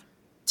anymore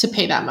to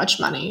pay that much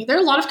money. There are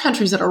a lot of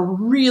countries that are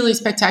really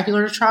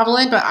spectacular to travel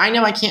in, but I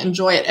know I can't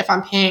enjoy it if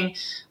I'm paying.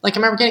 Like, I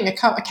remember getting a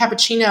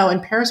cappuccino in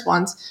Paris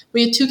once.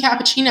 We had 2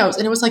 cappuccinos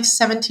and it was like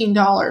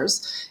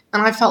 $17.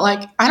 And I felt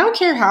like, I don't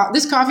care how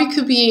this coffee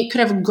could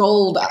have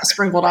gold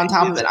sprinkled on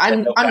top of it.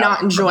 I'm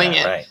not enjoying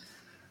it. Right.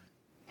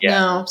 Yeah.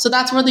 No. So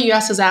that's where the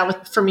US is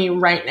at for me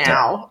right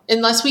now. Yeah.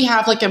 Unless we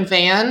have like a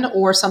van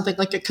or something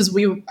like it, because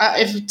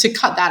if to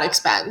cut that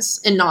expense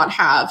and not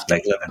have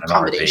like live in an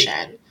accommodation.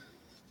 RV.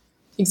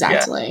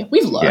 Exactly. Yeah.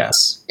 We've looked. Yeah.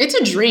 It's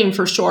a dream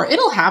for sure.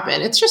 It'll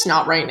happen. It's just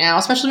not right now,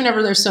 especially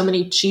whenever there's so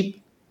many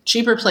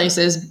cheaper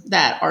places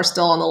that are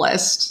still on the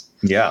list.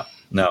 Yeah.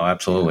 No,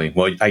 absolutely.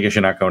 Well, I guess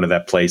you're not going to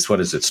that place.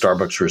 What is it?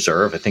 Starbucks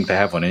Reserve? I think they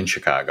have one in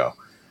Chicago.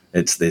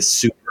 It's this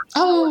super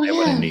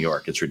one in New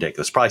York. It's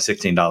ridiculous. Probably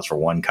 $16 for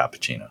one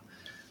cappuccino.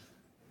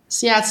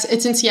 So yeah,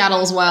 it's in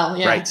Seattle as well.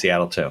 Yeah. Right,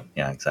 Seattle too.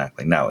 Yeah,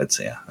 exactly. No, that's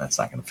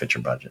not going to fit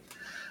your budget.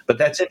 But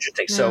that's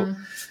interesting. Yeah. So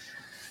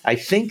I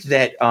think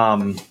that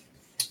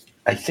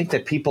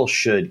people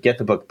should get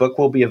the book. Book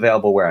will be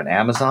available where on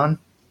Amazon.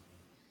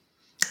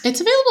 It's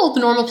available at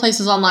the normal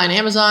places online: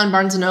 Amazon,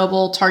 Barnes &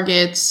 Noble,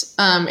 Targets.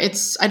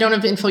 I don't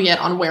have info yet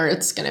on where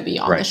it's going to be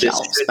on the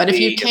shelves. But if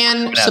you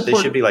can support,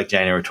 this should be like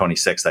January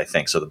 26th, I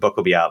think. So the book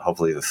will be out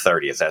hopefully the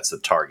 30th. That's the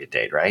target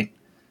date, right?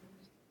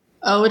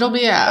 Oh, it'll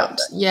be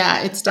out.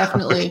 Yeah, it's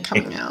definitely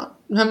coming out.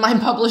 My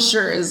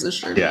publisher is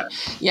assured.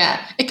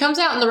 Yeah. It comes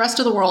out in the rest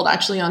of the world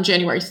actually on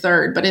January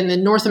 3rd, but in the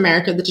North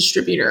America, the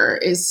distributor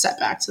is set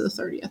back to the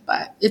 30th.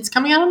 But it's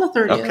coming out on the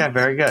 30th. Okay,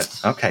 very good.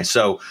 Okay,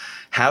 so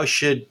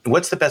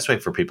what's the best way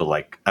for people to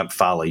like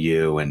follow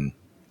you and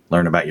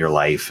learn about your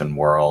life and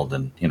world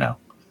and, you know?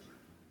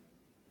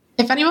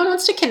 If anyone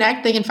wants to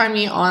connect, they can find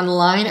me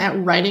online at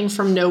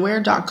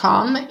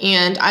writingfromnowhere.com.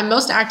 And I'm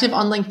most active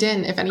on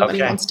LinkedIn if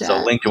anybody wants to.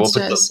 So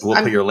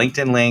we'll put your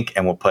LinkedIn link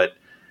and we'll put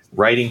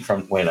wait,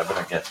 I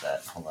better get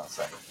that. Hold on a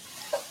second.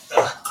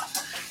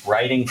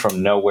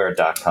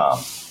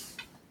 Writingfromnowhere.com.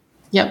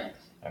 Yep.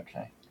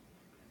 Okay.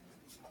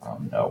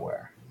 From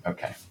nowhere.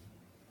 Okay.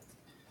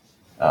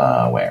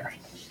 Where?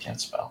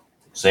 Can't spell.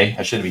 See,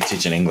 I shouldn't be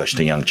teaching English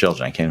to young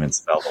children. I can't even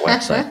spell the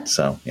website.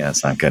 So, yeah,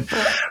 it's not good.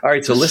 All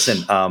right. So,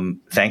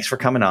 listen, thanks for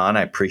coming on.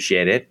 I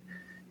appreciate it.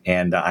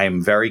 And I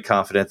am very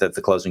confident that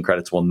the closing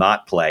credits will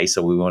not play.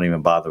 So, we won't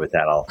even bother with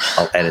that. I'll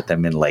edit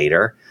them in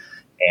later.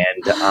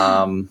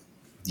 And,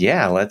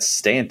 let's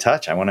stay in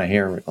touch. I want to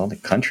hear all the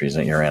countries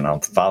that you're in.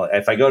 I'll follow.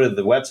 If I go to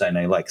the website and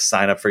I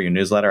sign up for your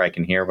newsletter, I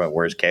can hear about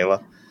where's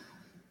Kayla.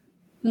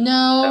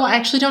 No, I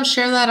actually don't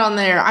share that on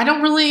there. I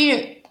don't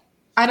really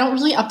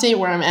update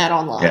where I'm at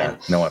online. Yeah,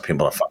 I want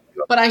people to follow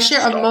you. But I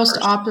share most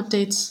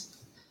updates.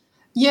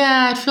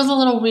 Yeah, it feels a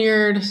little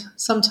weird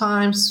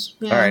sometimes.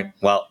 Yeah. All right.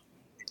 Well,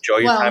 enjoy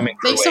your time in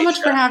Croatia. Thanks so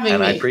much for having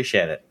me. I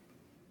appreciate it.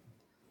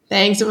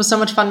 Thanks. It was so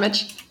much fun,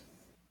 Mitch.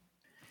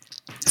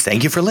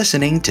 Thank you for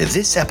listening to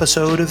this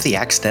episode of The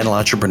Accidental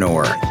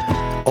Entrepreneur.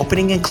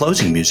 Opening and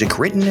closing music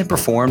written and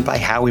performed by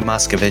Howie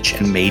Moscovich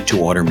and made to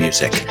order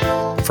music.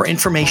 For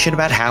information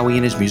about Howie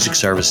and his music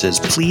services,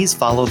 please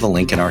follow the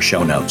link in our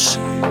show notes.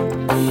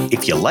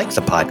 If you like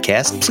the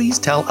podcast, please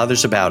tell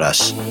others about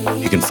us.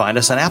 You can find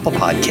us on Apple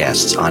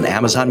Podcasts, on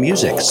Amazon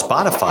Music,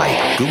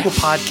 Spotify, Google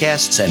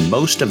Podcasts, and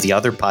most of the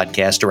other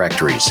podcast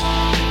directories.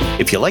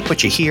 If you like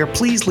what you hear,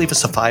 please leave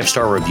us a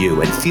 5-star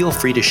review and feel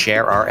free to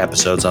share our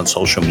episodes on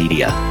social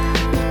media.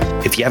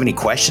 If you have any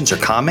questions or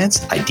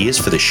comments, ideas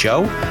for the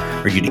show,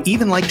 or you'd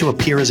even like to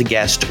appear as a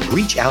guest,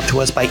 reach out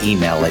to us by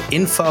email at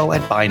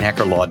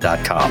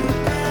info@beinhackerlaw.com.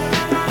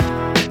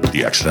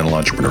 The Accidental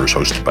Entrepreneur is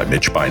hosted by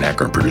Mitch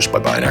Beinhacker and produced by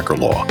Beinhacker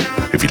Law.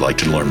 If you'd like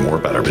to learn more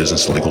about our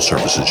business and legal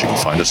services, you can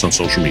find us on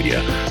social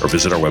media or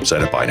visit our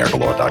website at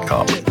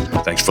beinhackerlaw.com.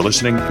 Thanks for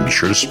listening, and be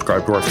sure to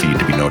subscribe to our feed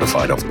to be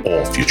notified of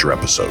all future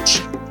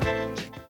episodes.